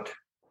conduct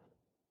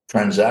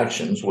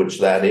transactions,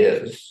 which that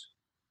is,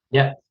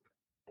 yeah,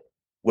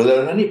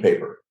 without any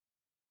paper.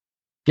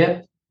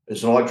 Yeah.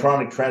 It's an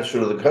electronic transfer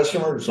to the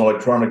customer. It's an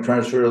electronic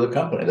transfer to the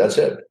company. That's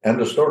it. End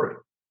of story.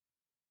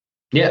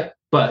 Yeah,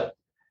 but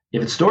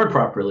if it's stored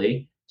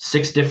properly,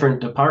 6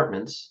 different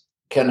departments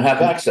can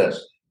have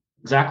access.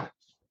 Exactly.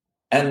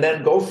 And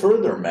then go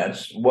further,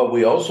 Metz. What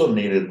we also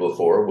needed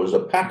before was a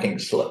packing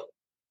slip.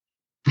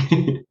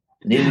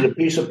 Needed a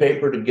piece of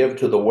paper to give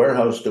to the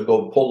warehouse to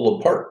go pull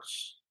the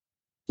parts.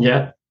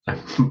 Yeah,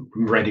 I'm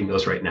writing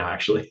those right now,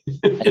 actually.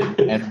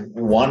 and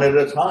one at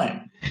a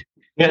time.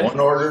 Yeah. One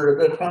order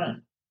at a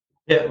time.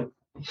 Yeah.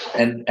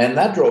 And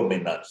that drove me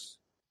nuts.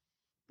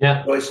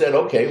 Yeah. So I said,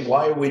 okay,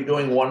 why are we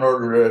doing one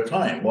order at a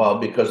time? Well,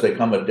 because they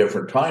come at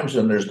different times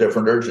and there's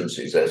different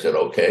urgencies. I said,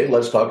 okay,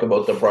 let's talk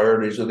about the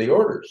priorities of the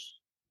orders.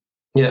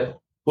 Yeah.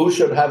 Who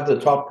should have the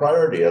top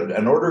priority?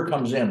 An order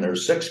comes in,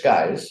 there's 6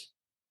 guys.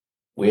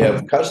 We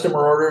have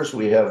customer orders,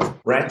 we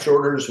have branch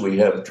orders, we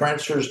have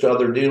transfers to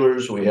other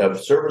dealers, we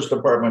have service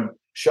department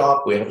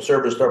shop, we have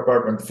service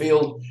department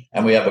field,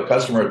 and we have a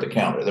customer at the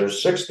counter.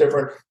 There's 6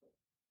 different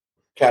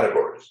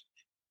categories.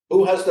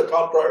 Who has the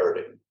top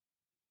priority?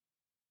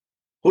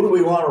 Who do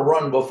we want to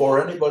run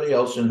before anybody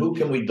else, and who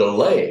can we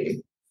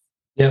delay?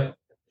 Yep.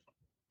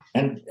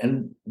 And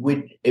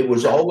it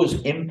was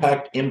always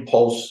impact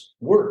impulse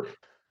work.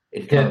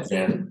 It comes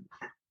in,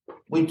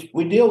 we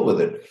deal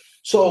with it.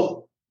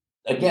 So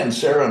again,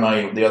 Sarah and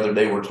I the other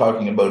day were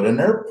talking about an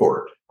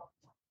airport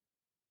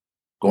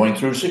going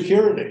through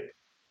security.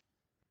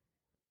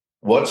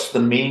 What's the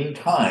mean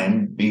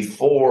time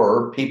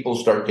before people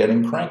start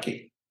getting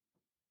cranky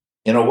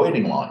in a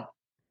waiting line?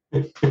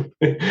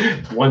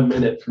 1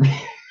 minute for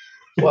me.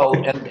 Well,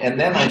 and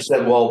then I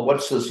said, well,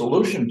 what's the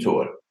solution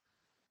to it?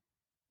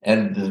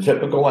 And the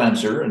typical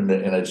answer, and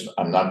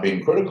I'm not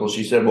being critical,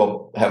 she said,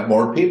 well, have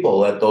more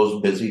people at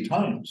those busy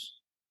times.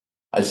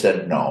 I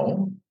said,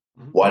 no.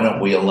 Why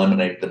don't we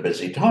eliminate the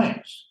busy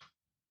times?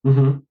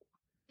 Mm-hmm.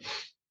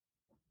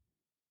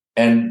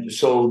 And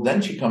so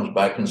then she comes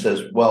back and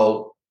says,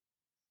 well,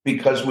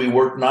 because we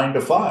work 9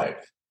 to 5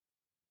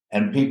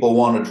 and people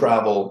want to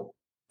travel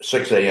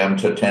 6 a.m.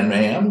 to 10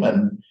 a.m.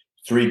 and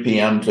 3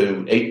 p.m.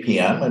 to 8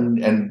 p.m.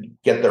 and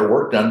get their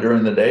work done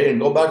during the day and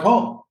go back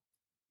home.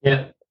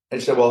 Yeah. I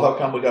said, well, how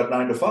come we got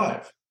 9 to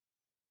 5?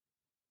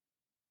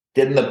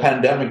 Didn't the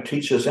pandemic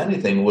teach us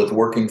anything with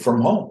working from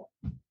home?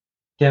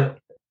 Yeah.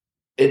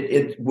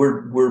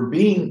 We're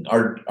being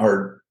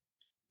our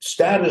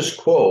status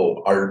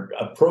quo, our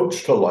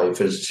approach to life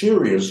is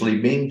seriously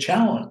being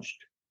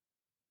challenged.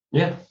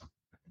 Yeah.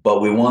 But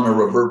we want to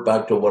revert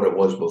back to what it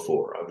was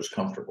before. I was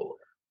comfortable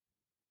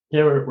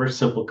there. Yeah, we're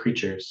simple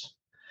creatures.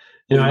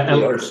 We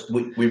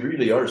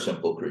really are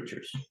simple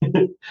creatures.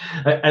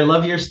 I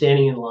love your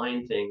standing in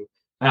line thing.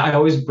 I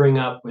always bring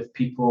up with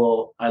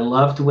people. I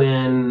loved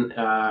when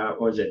what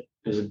was it?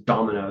 It was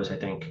Domino's, I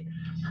think.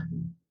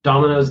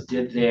 Domino's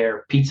did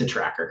their pizza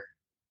tracker.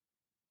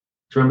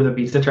 Do you remember the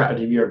pizza tracker?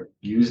 Have you ever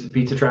used the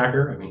pizza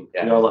tracker? I mean,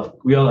 yeah.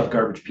 we all love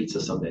garbage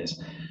pizza some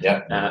days.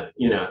 Yeah.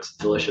 It's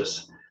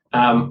delicious.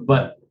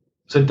 But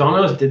so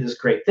Domino's did this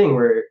great thing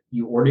where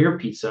you order your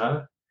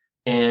pizza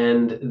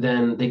and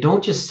then they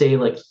don't just say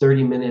like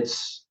 30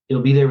 minutes,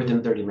 it'll be there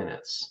within 30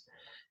 minutes.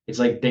 It's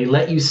like they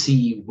let you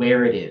see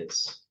where it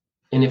is.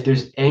 And if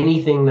there's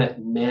anything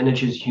that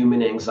manages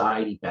human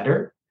anxiety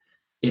better,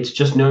 it's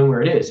just knowing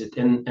where it is.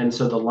 And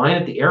so the line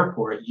at the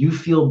airport, you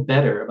feel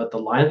better about the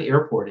line at the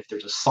airport if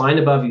there's a sign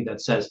above you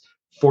that says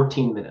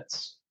 14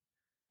 minutes.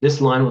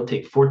 This line will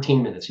take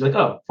 14 minutes. You're like,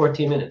 oh,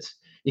 14 minutes.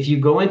 If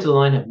you go into the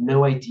line, have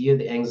no idea,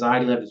 the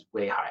anxiety level is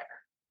way higher.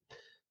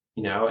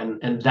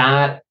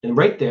 And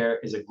right there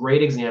is a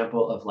great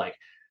example of like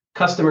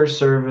customer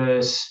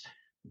service,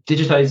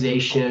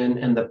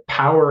 digitization, and the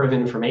power of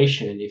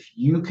information. If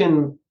you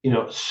can,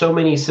 so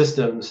many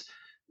systems,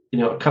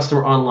 a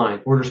customer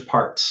online orders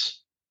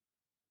parts,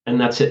 and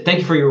that's it. Thank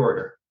you for your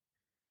order.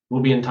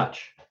 We'll be in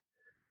touch.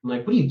 I'm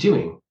like, what are you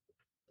doing?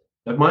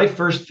 But my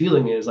first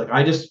feeling is like,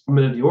 I just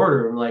submitted the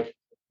order. I'm like,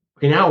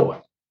 okay, now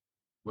what?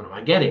 What am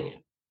I getting?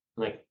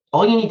 Like,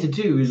 all you need to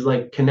do is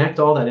like connect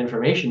all that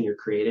information you're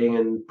creating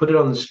and put it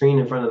on the screen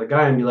in front of the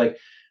guy and be like,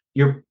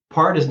 your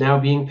part is now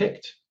being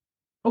picked.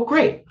 Oh,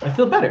 great. I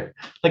feel better.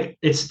 Like,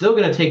 it's still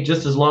going to take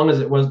just as long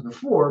as it was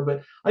before,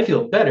 but I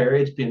feel better.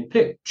 It's been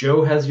picked.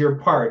 Joe has your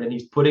part and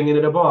he's putting it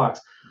in a box.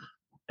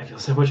 I feel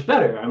so much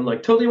better. I'm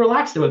like totally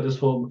relaxed about this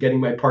whole getting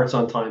my parts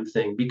on time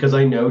thing because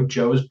I know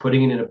Joe's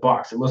putting it in a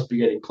box. It must be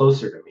getting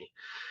closer to me.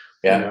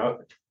 Yeah.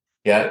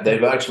 Yeah,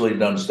 they've actually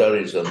done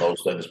studies on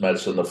those things,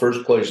 Mets. And the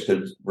first place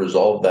to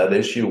resolve that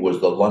issue was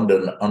the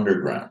London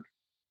Underground.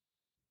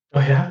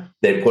 Oh, yeah?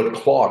 They put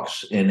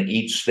clocks in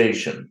each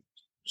station,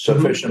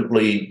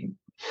 sufficiently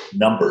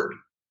numbered,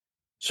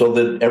 so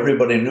that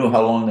everybody knew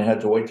how long they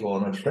had to wait till the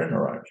next train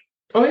arrived.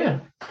 Oh,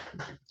 yeah.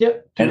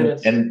 Yep. 2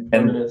 minutes. And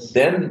minutes.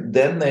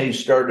 Then they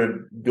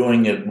started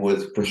doing it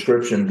with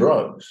prescription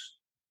drugs.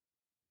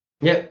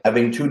 Yeah.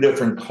 Having two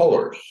different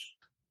colors.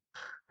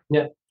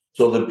 Yeah.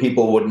 So that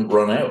people wouldn't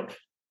run out.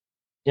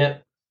 Yeah.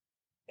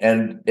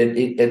 And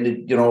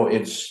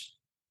it's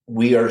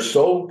we are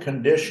so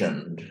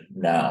conditioned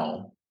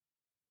now.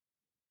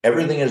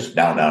 Everything is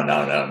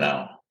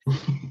now.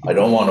 I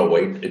don't want to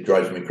wait. It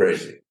drives me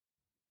crazy.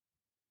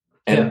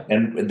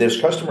 And this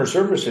customer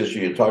service issue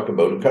you talk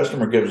about, a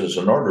customer gives us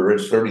an order,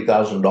 it's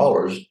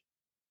 $30,000.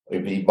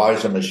 If he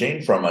buys a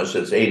machine from us,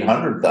 it's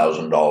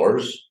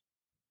 $800,000.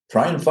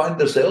 Try and find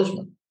the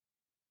salesman.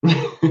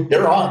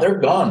 They're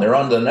gone. They're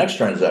on to the next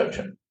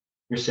transaction.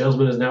 Your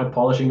salesman is now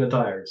polishing the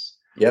tires.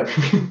 Yep.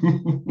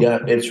 Yeah,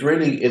 it's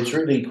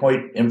really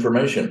quite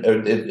information.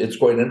 It's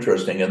quite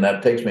interesting. And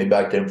that takes me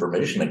back to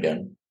information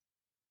again.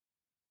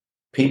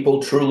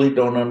 People truly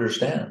don't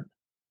understand.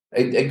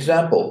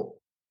 Example,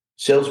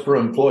 sales per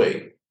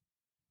employee.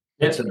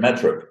 It's a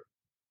metric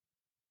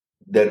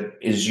that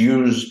is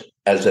used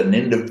as an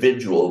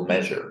individual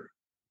measure.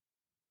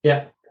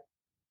 Yeah.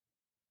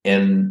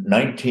 In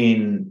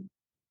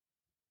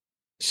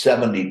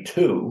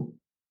 1972,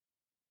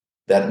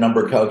 that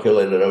number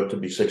calculated out to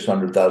be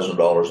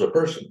 $600,000 a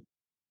person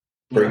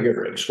per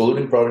year,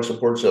 excluding product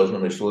support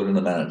salesman, excluding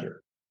the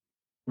manager.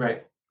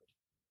 Right.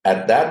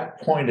 At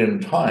that point in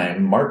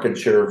time, market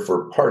share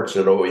for parts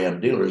at OEM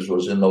dealers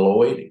was in the low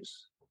 80s.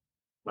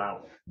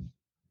 Wow.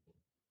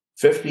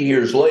 50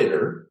 years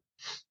later,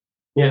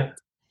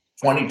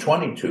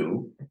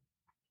 2022,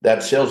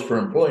 that sales per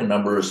employee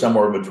number is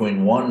somewhere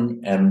between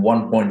 1 and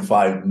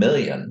 1.5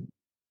 million.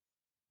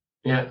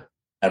 Yeah.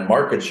 And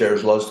market share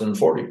is less than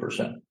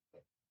 40%.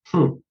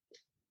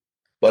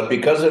 But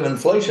because of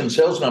inflation,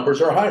 sales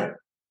numbers are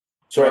higher.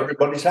 So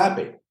everybody's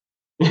happy.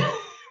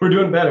 We're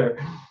doing better.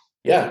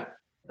 Yeah.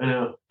 I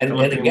know.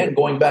 And again,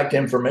 going back to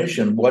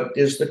information, what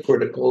is the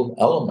critical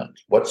element?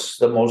 What's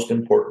the most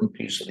important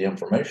piece of the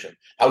information?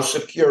 How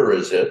secure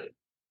is it?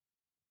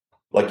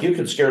 Like, you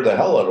could scare the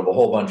hell out of a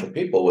whole bunch of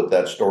people with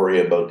that story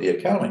about the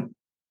accounting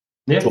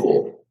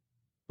tool.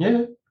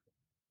 Yeah.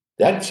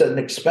 That's an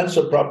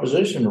expensive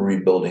proposition,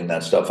 rebuilding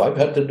that stuff. I've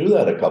had to do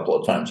that a couple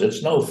of times.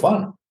 It's no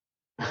fun.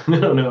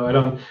 No, I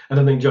don't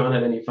think John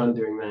had any fun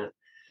doing that.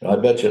 I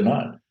bet you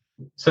not.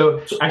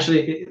 So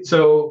actually,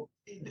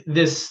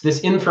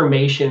 this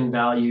information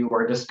value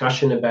or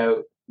discussion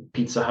about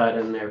Pizza Hut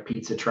and their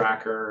pizza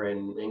tracker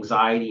and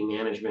anxiety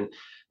management,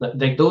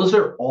 like those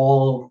are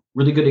all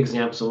really good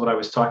examples of what I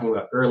was talking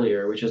about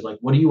earlier, which is like,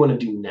 what do you want to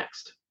do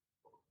next?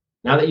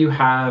 Now that you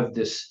have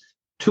this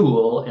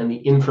tool and the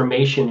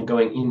information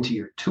going into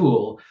your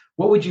tool,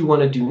 what would you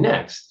want to do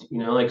next?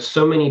 Like,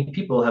 so many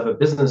people have a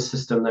business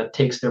system that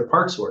takes their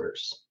parts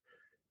orders,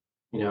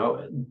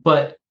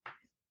 but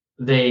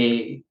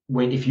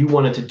if you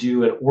wanted to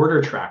do an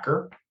order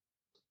tracker,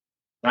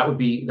 that'd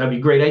be a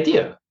great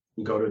idea.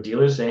 You go to a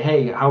dealer and say,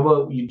 hey, how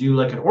about you do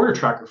like an order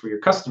tracker for your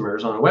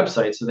customers on a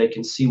website so they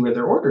can see where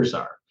their orders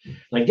are?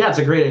 Like, yeah, it's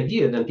a great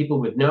idea. Then people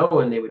would know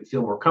and they would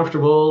feel more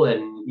comfortable,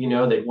 and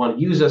they'd want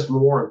to use us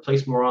more and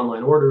place more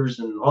online orders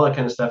and all that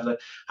kind of stuff. Like,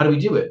 how do we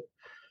do it?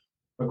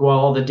 Like, well,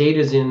 all the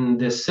data's in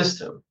this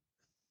system.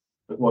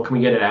 Like, well, can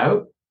we get it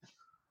out?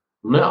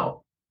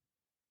 No.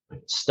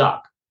 It's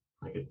stuck.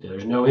 Like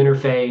there's no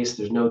interface,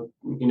 there's no,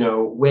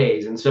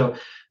 ways. And so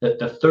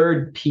the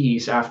third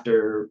piece,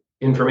 after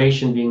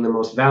information being the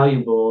most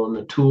valuable and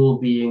the tool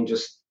being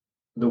just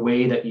the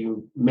way that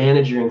you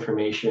manage your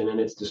information and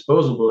it's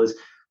disposable, is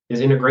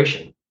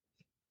integration.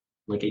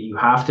 Like you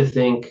have to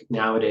think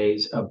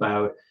nowadays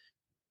about,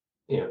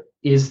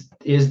 is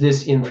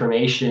this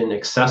information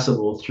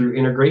accessible through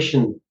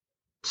integration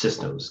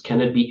systems?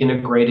 Can it be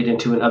integrated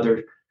into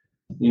another,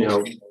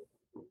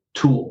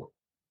 tool,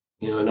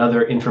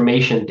 another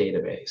information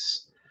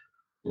database?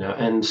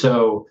 And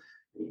so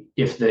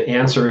if the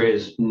answer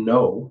is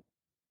no,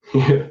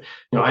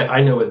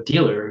 I know a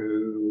dealer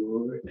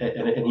who,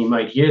 and he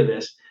might hear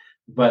this,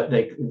 but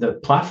the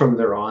platform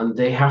they're on,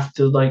 they have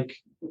to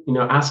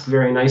ask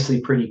very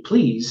nicely, pretty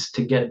please,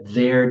 to get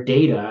their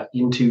data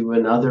into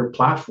another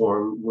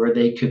platform where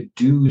they could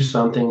do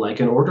something like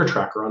an order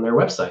tracker on their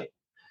website.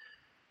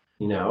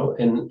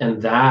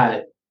 And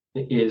that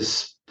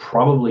is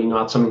probably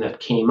not something that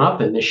came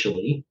up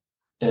initially,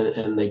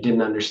 and they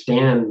didn't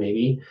understand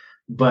maybe,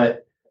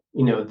 but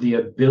the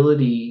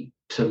ability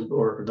to,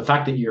 or the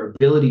fact that your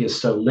ability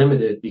is so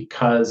limited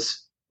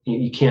because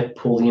you can't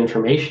pull the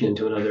information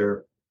into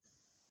another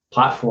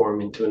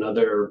platform, into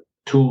another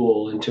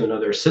tool, into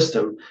another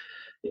system,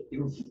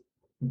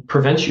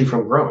 prevents you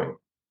from growing,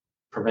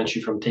 prevents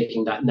you from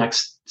taking that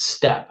next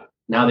step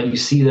now that you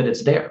see that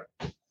it's there.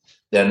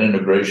 That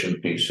integration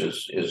piece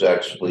is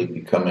actually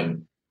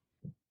becoming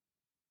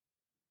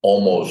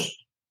almost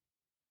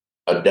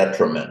a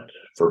detriment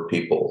for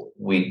people.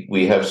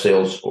 We have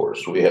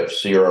Salesforce, we have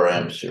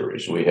CRM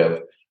series, we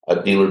have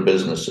a dealer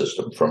business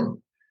system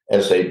from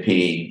SAP,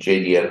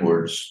 JD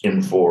Edwards,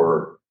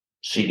 Infor,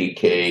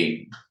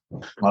 CDK,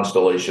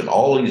 Constellation,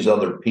 all these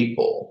other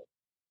people.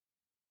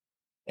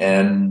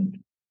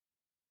 And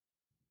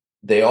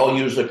they all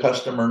use a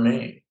customer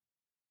name.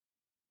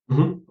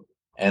 Mm-hmm.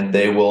 And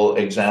they will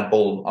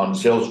example on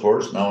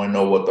Salesforce. Now I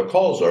know what the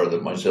calls are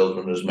that my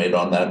salesman has made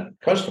on that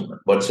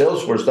customer, but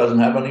Salesforce doesn't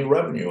have any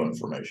revenue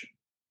information.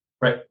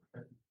 Right.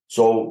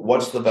 So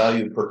what's the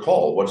value per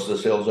call? What's the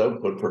sales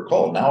output per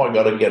call? Now I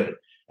got to get,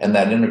 and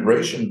that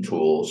integration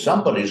tool,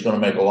 somebody's going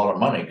to make a lot of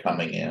money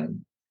coming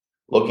in,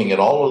 looking at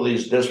all of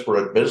these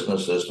disparate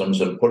business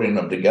systems and putting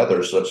them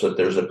together such that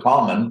there's a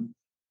common,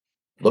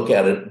 look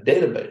at it,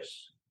 database.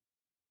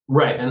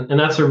 Right. And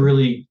that's a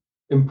really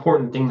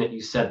important thing that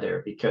you said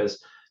there, because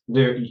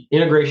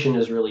integration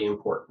is really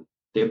important.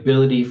 The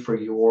ability for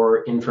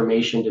your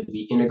information to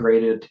be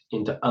integrated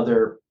into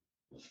other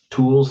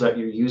tools that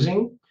you're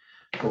using,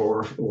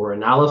 or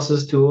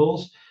analysis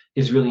tools,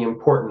 is really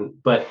important.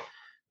 But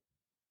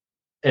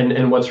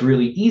and what's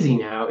really easy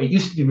now, it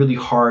used to be really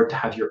hard to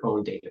have your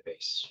own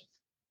database.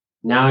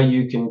 Now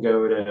you can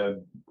go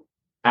to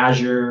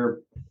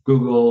Azure,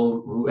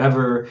 Google,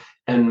 whoever,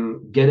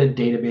 and get a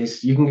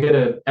database. You can get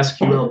a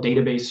SQL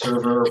database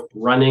server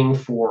running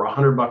for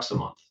 $100 a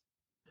month,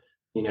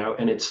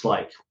 and it's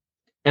like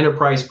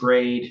enterprise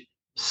grade,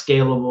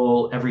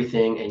 scalable,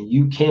 everything. And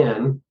you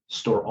can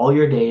store all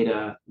your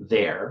data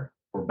there,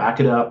 or back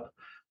it up,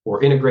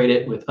 or integrate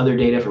it with other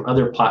data from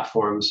other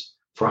platforms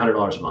for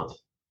 $100 a month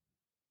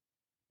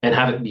and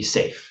have it be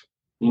safe.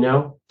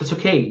 That's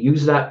okay.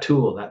 Use that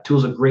tool. That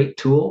tool's a great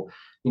tool,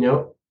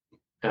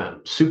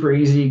 super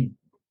easy.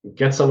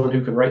 Get someone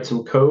who can write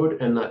some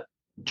code, and that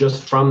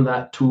just from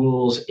that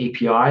tool's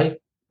API,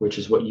 which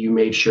is what you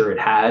made sure it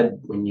had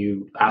when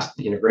you asked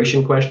the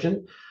integration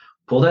question,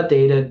 pull that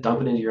data,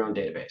 dump it into your own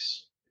database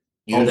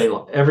all day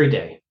long, every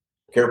day.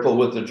 Careful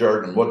with the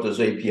jargon. What does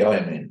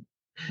API mean?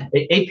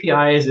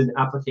 API is an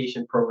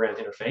application program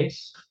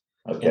interface.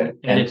 Okay.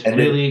 And it's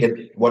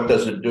really, what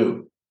does it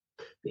do?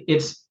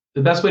 It's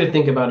the best way to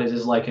think about it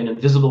is like an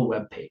invisible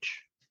web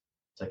page.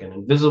 It's like an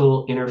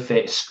invisible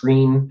interface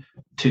screen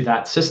to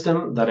that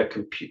system that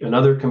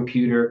another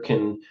computer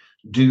can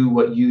do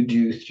what you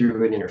do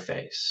through an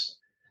interface.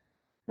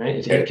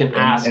 Right? It can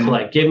ask,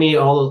 like, give me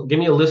a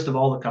list of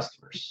all the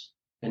customers,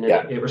 and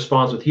then it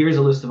responds with, here's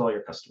a list of all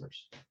your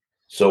customers.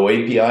 So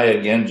API,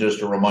 again, just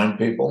to remind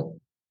people,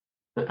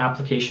 an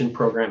application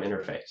program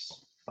interface.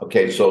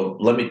 Okay, so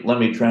let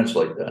me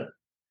translate that.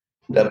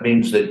 That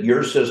means that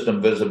your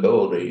system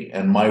visibility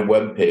and my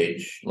web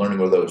page, Learning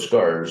Without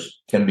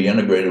Scars, can be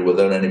integrated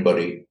without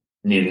anybody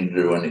needing to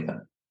do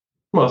anything.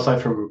 Well,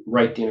 aside from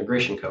write the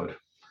integration code.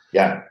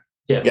 Yeah.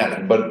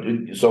 But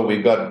so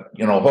we've got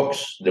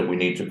hooks that we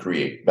need to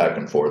create back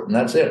and forth, and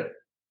that's it.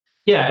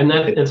 Yeah, and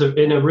that's a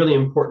really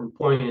important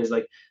point is,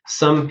 like,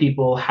 some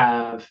people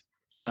have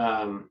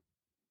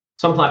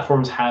some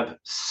platforms have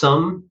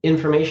some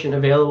information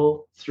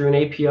available through an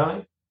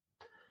API,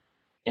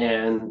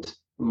 and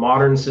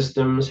modern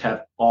systems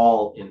have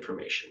all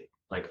information.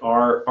 Like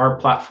our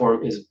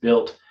platform is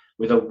built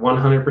with a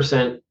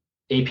 100%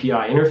 API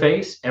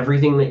interface.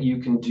 Everything that you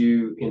can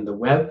do in the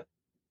web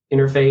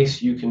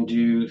interface, you can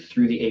do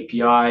through the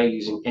API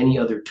using any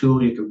other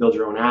tool. You can build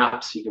your own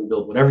apps. You can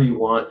build whatever you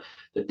want.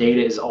 The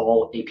data is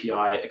all API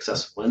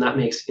accessible, and that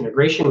makes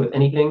integration with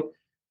anything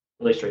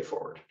really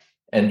straightforward.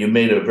 And you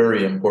made a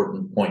very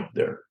important point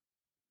there.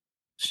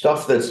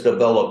 Stuff that's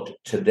developed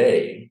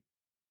today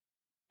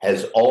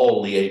has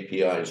all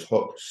the APIs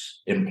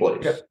hooks in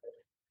place. Yep.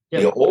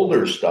 The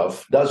older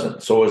stuff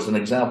doesn't. So as an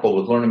example,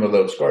 with Learning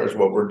Without Scars,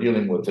 what we're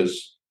dealing with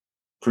is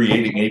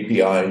creating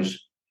APIs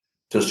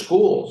to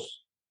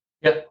schools.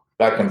 Yep.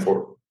 Back and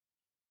forth.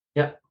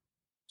 Yep.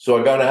 So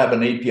I got to have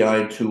an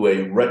API to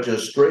a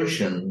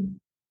registration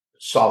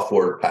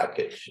software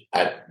package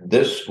at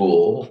this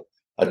school,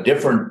 a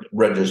different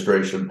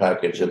registration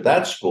package at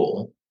that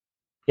school.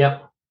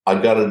 Yep. I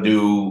got to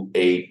do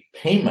a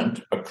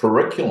payment, a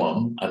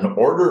curriculum, an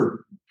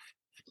order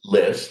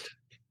list.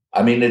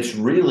 I mean, it's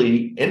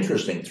really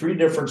interesting. 3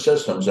 different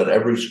systems at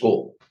every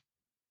school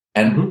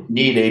and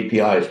need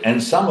APIs.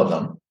 And some of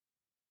them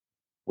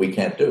we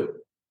can't do.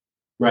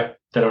 Right.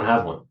 They don't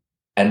have one.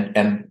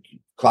 And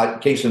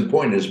case in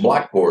point is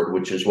Blackboard,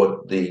 which is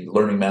what the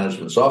learning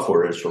management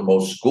software is for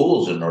most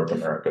schools in North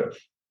America.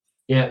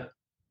 Yeah.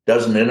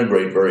 Doesn't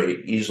integrate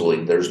very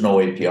easily. There's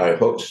no API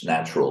hooks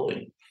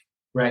naturally.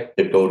 Right.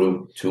 That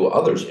go to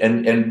others.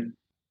 And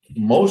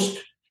most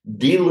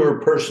dealer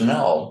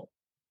personnel,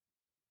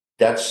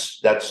 that's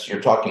you're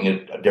talking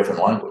a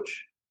different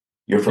language.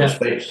 You're from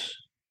space.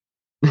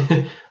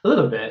 A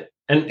little bit.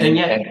 And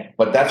yet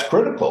but that's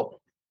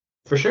critical.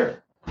 For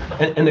sure.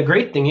 And the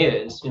great thing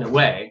is, in a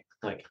way,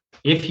 like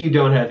if you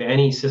don't have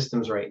any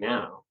systems right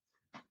now,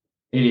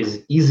 it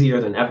is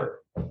easier than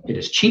ever. It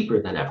is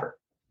cheaper than ever.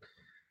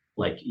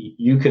 Like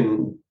you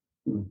can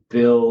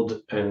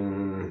build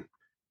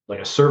like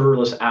a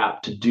serverless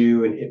app to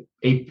do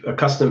a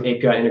custom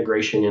API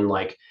integration in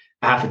like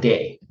half a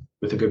day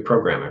with a good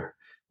programmer.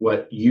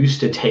 What used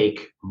to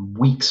take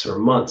weeks or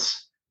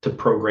months to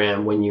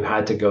program when you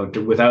had to go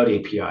without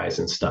APIs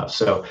and stuff.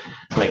 So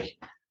like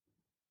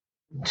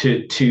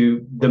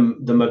to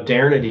the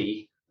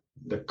modernity,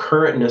 the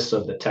currentness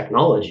of the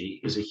technology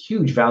is a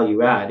huge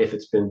value add if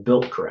it's been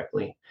built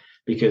correctly,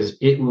 because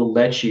it will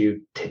let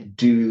you to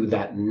do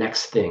that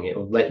next thing. It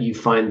will let you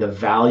find the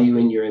value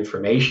in your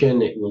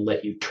information. It will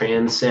let you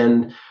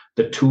transcend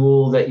the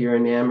tool that you're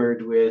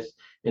enamored with,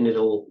 and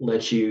it'll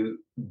let you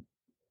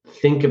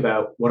think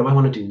about, what do I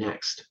want to do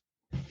next?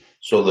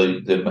 So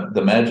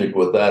the magic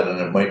with that, and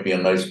it might be a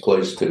nice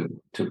place to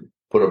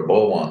put a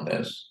bow on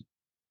this,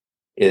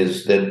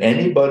 is that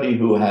anybody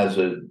who has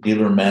a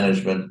dealer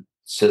management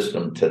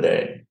system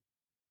today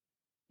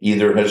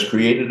either has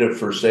created it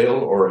for sale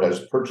or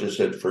has purchased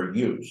it for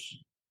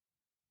use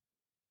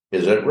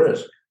is at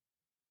risk.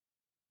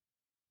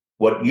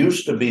 What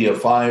used to be a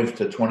 $5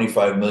 to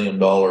 $25 million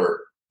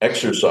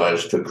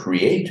exercise to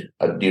create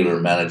a dealer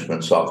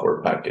management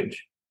software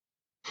package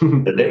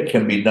today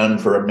can be done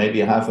for maybe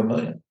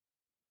 $500,000.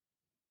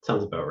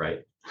 Sounds about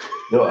right.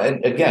 No,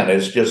 and again,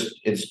 it's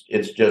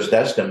just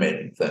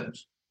estimating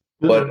things,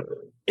 but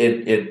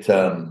it's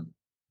going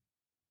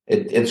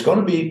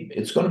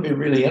to be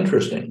really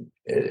interesting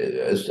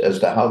as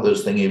to how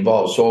this thing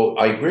evolves. So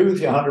I agree with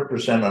you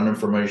 100% on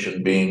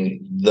information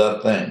being the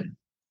thing.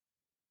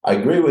 I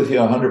agree with you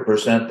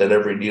 100% that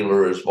every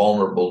dealer is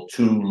vulnerable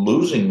to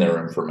losing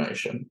their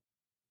information,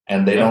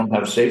 and they don't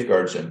have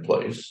safeguards in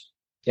place.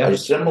 Yep. I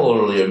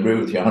similarly agree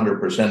with you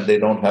 100%. They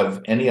don't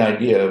have any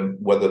idea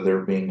whether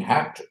they're being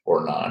hacked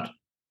or not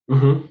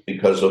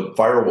because of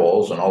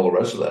firewalls and all the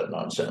rest of that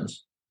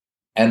nonsense.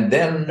 And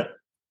then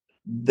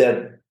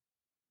that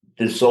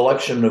the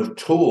selection of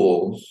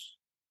tools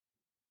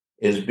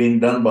is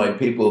being done by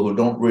people who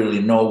don't really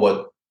know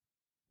what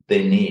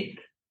they need.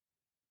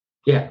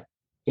 Yeah.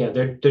 Yeah.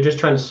 They're just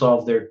trying to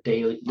solve their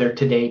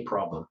today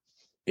problem.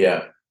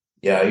 Yeah.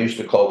 Yeah. I used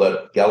to call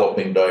that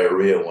galloping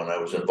diarrhea when I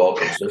was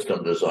involved in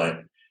system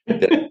design.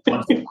 That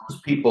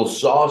once people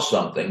saw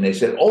something, they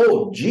said,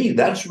 "Oh, gee,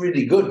 that's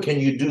really good. Can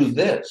you do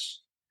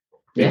this?"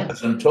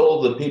 Because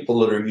until the people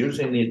that are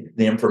using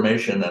the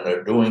information and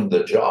are doing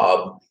the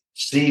job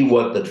see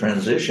what the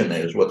transition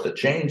is, what the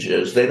change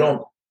is, they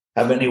don't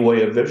have any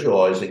way of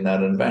visualizing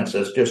that in advance.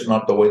 That's just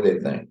not the way they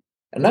think.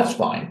 And that's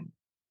fine.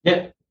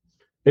 Yeah.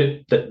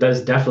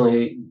 That's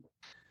definitely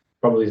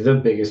probably the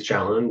biggest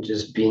challenge,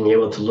 is being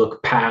able to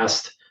look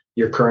past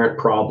your current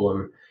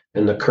problem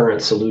and the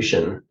current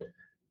solution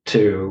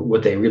to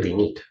what they really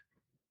need.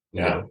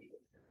 Yeah.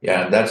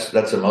 Yeah.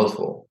 That's a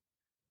mouthful.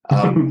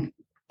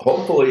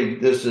 Hopefully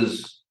this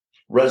has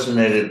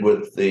resonated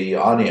with the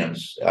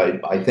audience.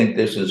 I think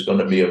this is going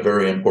to be a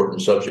very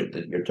important subject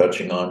that you're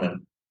touching on,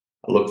 and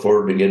I look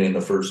forward to getting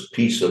the first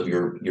piece of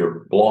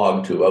your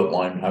blog to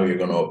outline how you're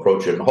going to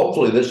approach it. And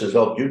hopefully this has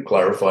helped you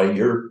clarify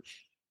your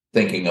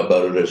thinking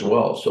about it as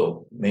well.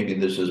 So maybe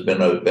this has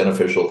been a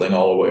beneficial thing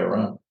all the way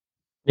around.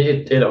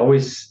 It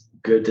always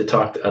good to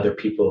talk to other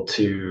people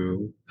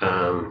to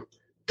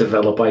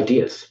develop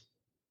ideas.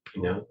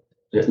 You know,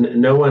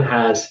 no one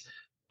has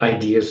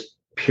ideas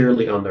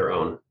purely on their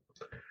own.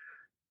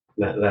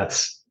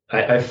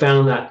 I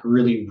found that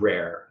really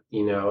rare.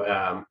 Think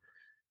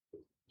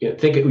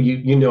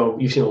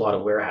you've seen a lot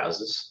of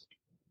warehouses,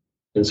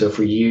 and so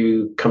for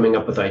you, coming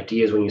up with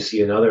ideas when you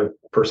see another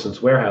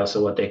person's warehouse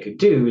and what they could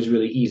do is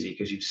really easy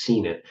because you've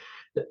seen it.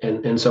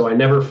 And so I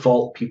never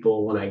fault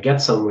people when I get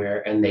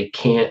somewhere and they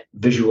can't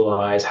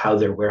visualize how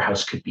their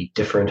warehouse could be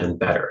different and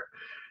better.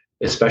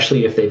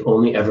 especially if they've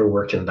only ever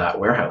worked in that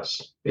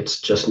warehouse.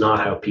 It's just not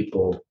how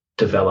people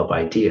develop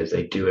ideas.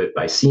 They do it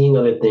by seeing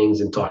other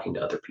things and talking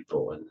to other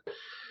people. And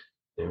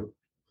you know.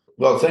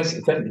 Well,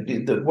 think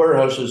the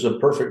warehouse is a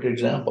perfect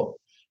example.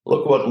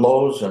 Look what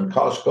Lowe's and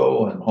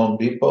Costco and Home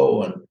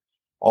Depot and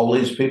all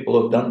these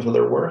people have done to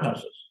their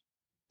warehouses.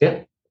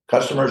 Yeah.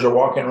 Customers are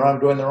walking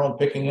around doing their own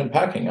picking and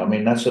packing. I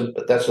mean, that's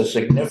a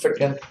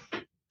significant,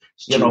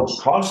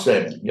 cost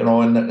saving,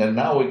 and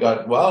now we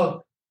got,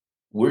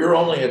 we're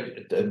only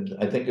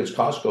I think it's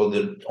Costco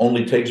that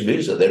only takes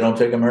Visa. They don't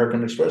take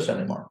American Express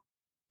anymore.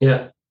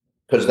 Yeah.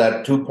 Because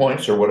that 2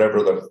 points or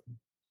whatever the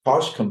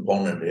cost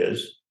component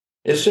is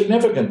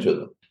significant to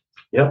them.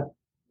 Yep.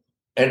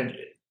 And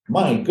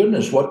my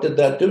goodness, what did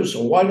that do?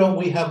 So why don't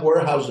we have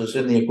warehouses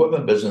in the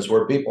equipment business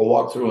where people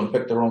walk through and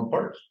pick their own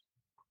parts?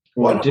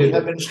 Why don't we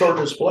have in-store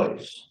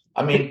displays?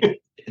 I mean,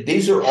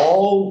 these are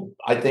all,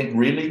 I think,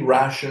 really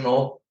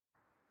rational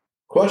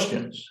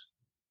questions.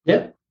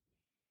 Yeah.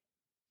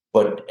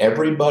 But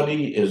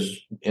everybody is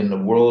in the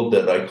world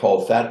that I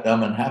call fat,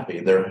 dumb, and happy.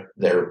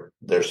 They're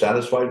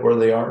satisfied where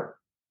they are.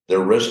 They're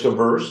risk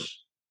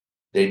averse.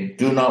 They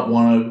do not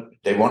want to.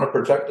 They want to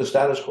protect the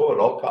status quo at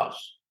all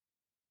costs.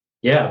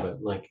 Yeah,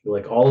 but like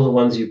all of the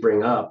ones you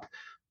bring up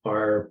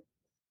are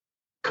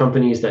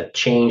companies that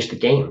change the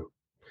game.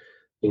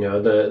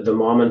 The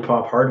mom and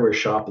pop hardware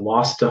shop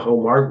lost to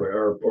Home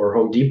Hardware or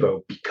Home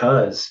Depot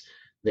because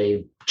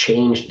they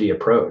changed the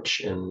approach.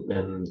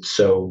 And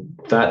so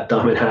fat,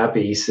 dumb, and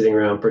happy sitting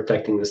around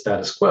protecting the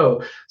status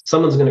quo,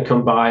 someone's going to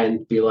come by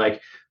and be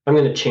like, I'm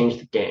going to change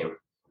the game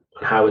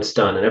on how it's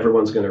done. And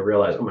everyone's going to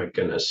realize, oh my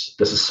goodness,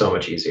 this is so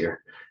much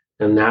easier.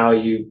 And now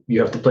you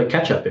have to play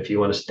catch up if you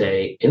want to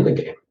stay in the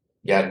game.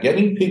 Yeah,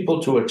 getting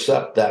people to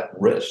accept that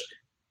risk,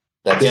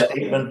 that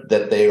statement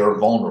that they are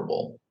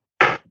vulnerable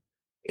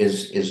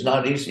is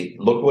not easy.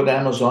 Look what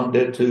Amazon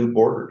did to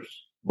Borders,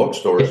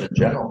 bookstores in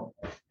general.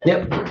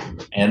 Yep.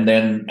 And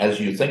then as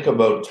you think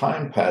about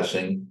time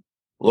passing,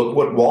 look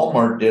what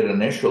Walmart did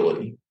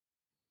initially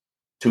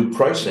to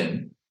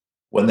pricing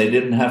when they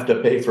didn't have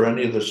to pay for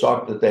any of the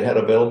stock that they had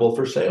available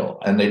for sale.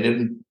 And they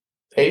didn't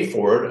pay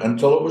for it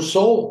until it was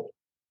sold.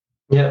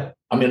 Yeah.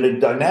 I mean, it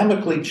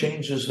dynamically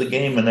changes the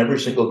game in every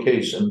single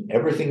case. And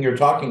everything you're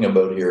talking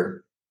about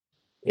here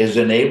is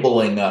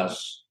enabling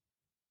us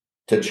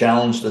to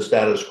challenge the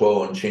status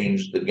quo and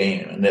change the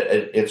game. And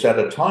it's at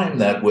a time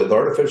that with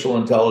artificial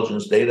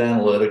intelligence, data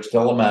analytics,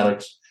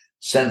 telematics,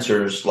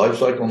 sensors,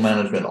 lifecycle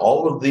management,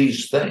 all of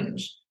these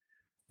things,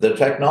 the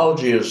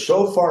technology is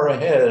so far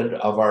ahead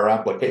of our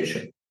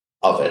application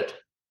of it.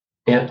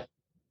 Yeah.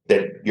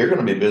 That you're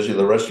going to be busy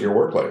the rest of your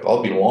work life.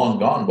 I'll be long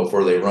gone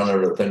before they run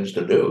out of things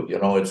to do.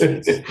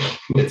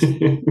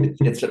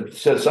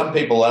 It's so some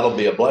people that'll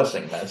be a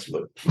blessing. That's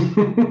what.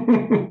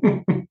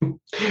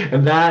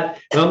 And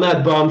on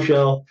that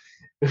bombshell.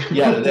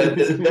 Yeah,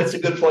 that's a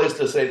good place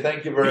to say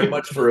thank you very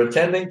much for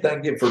attending.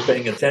 Thank you for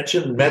paying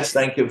attention. Mets,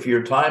 thank you for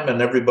your time,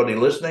 and everybody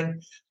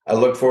listening. I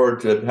look forward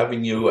to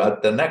having you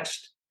at the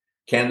next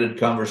Candid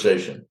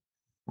Conversation.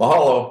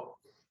 Mahalo.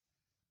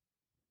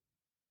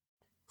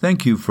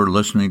 Thank you for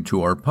listening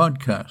to our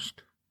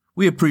podcast.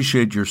 We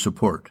appreciate your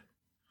support.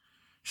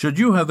 Should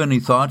you have any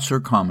thoughts or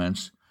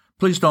comments,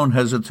 please don't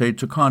hesitate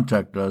to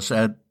contact us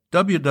at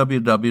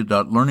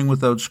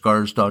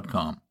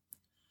www.learningwithoutscars.com.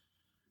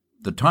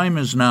 The time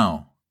is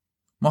now.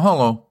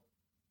 Mahalo.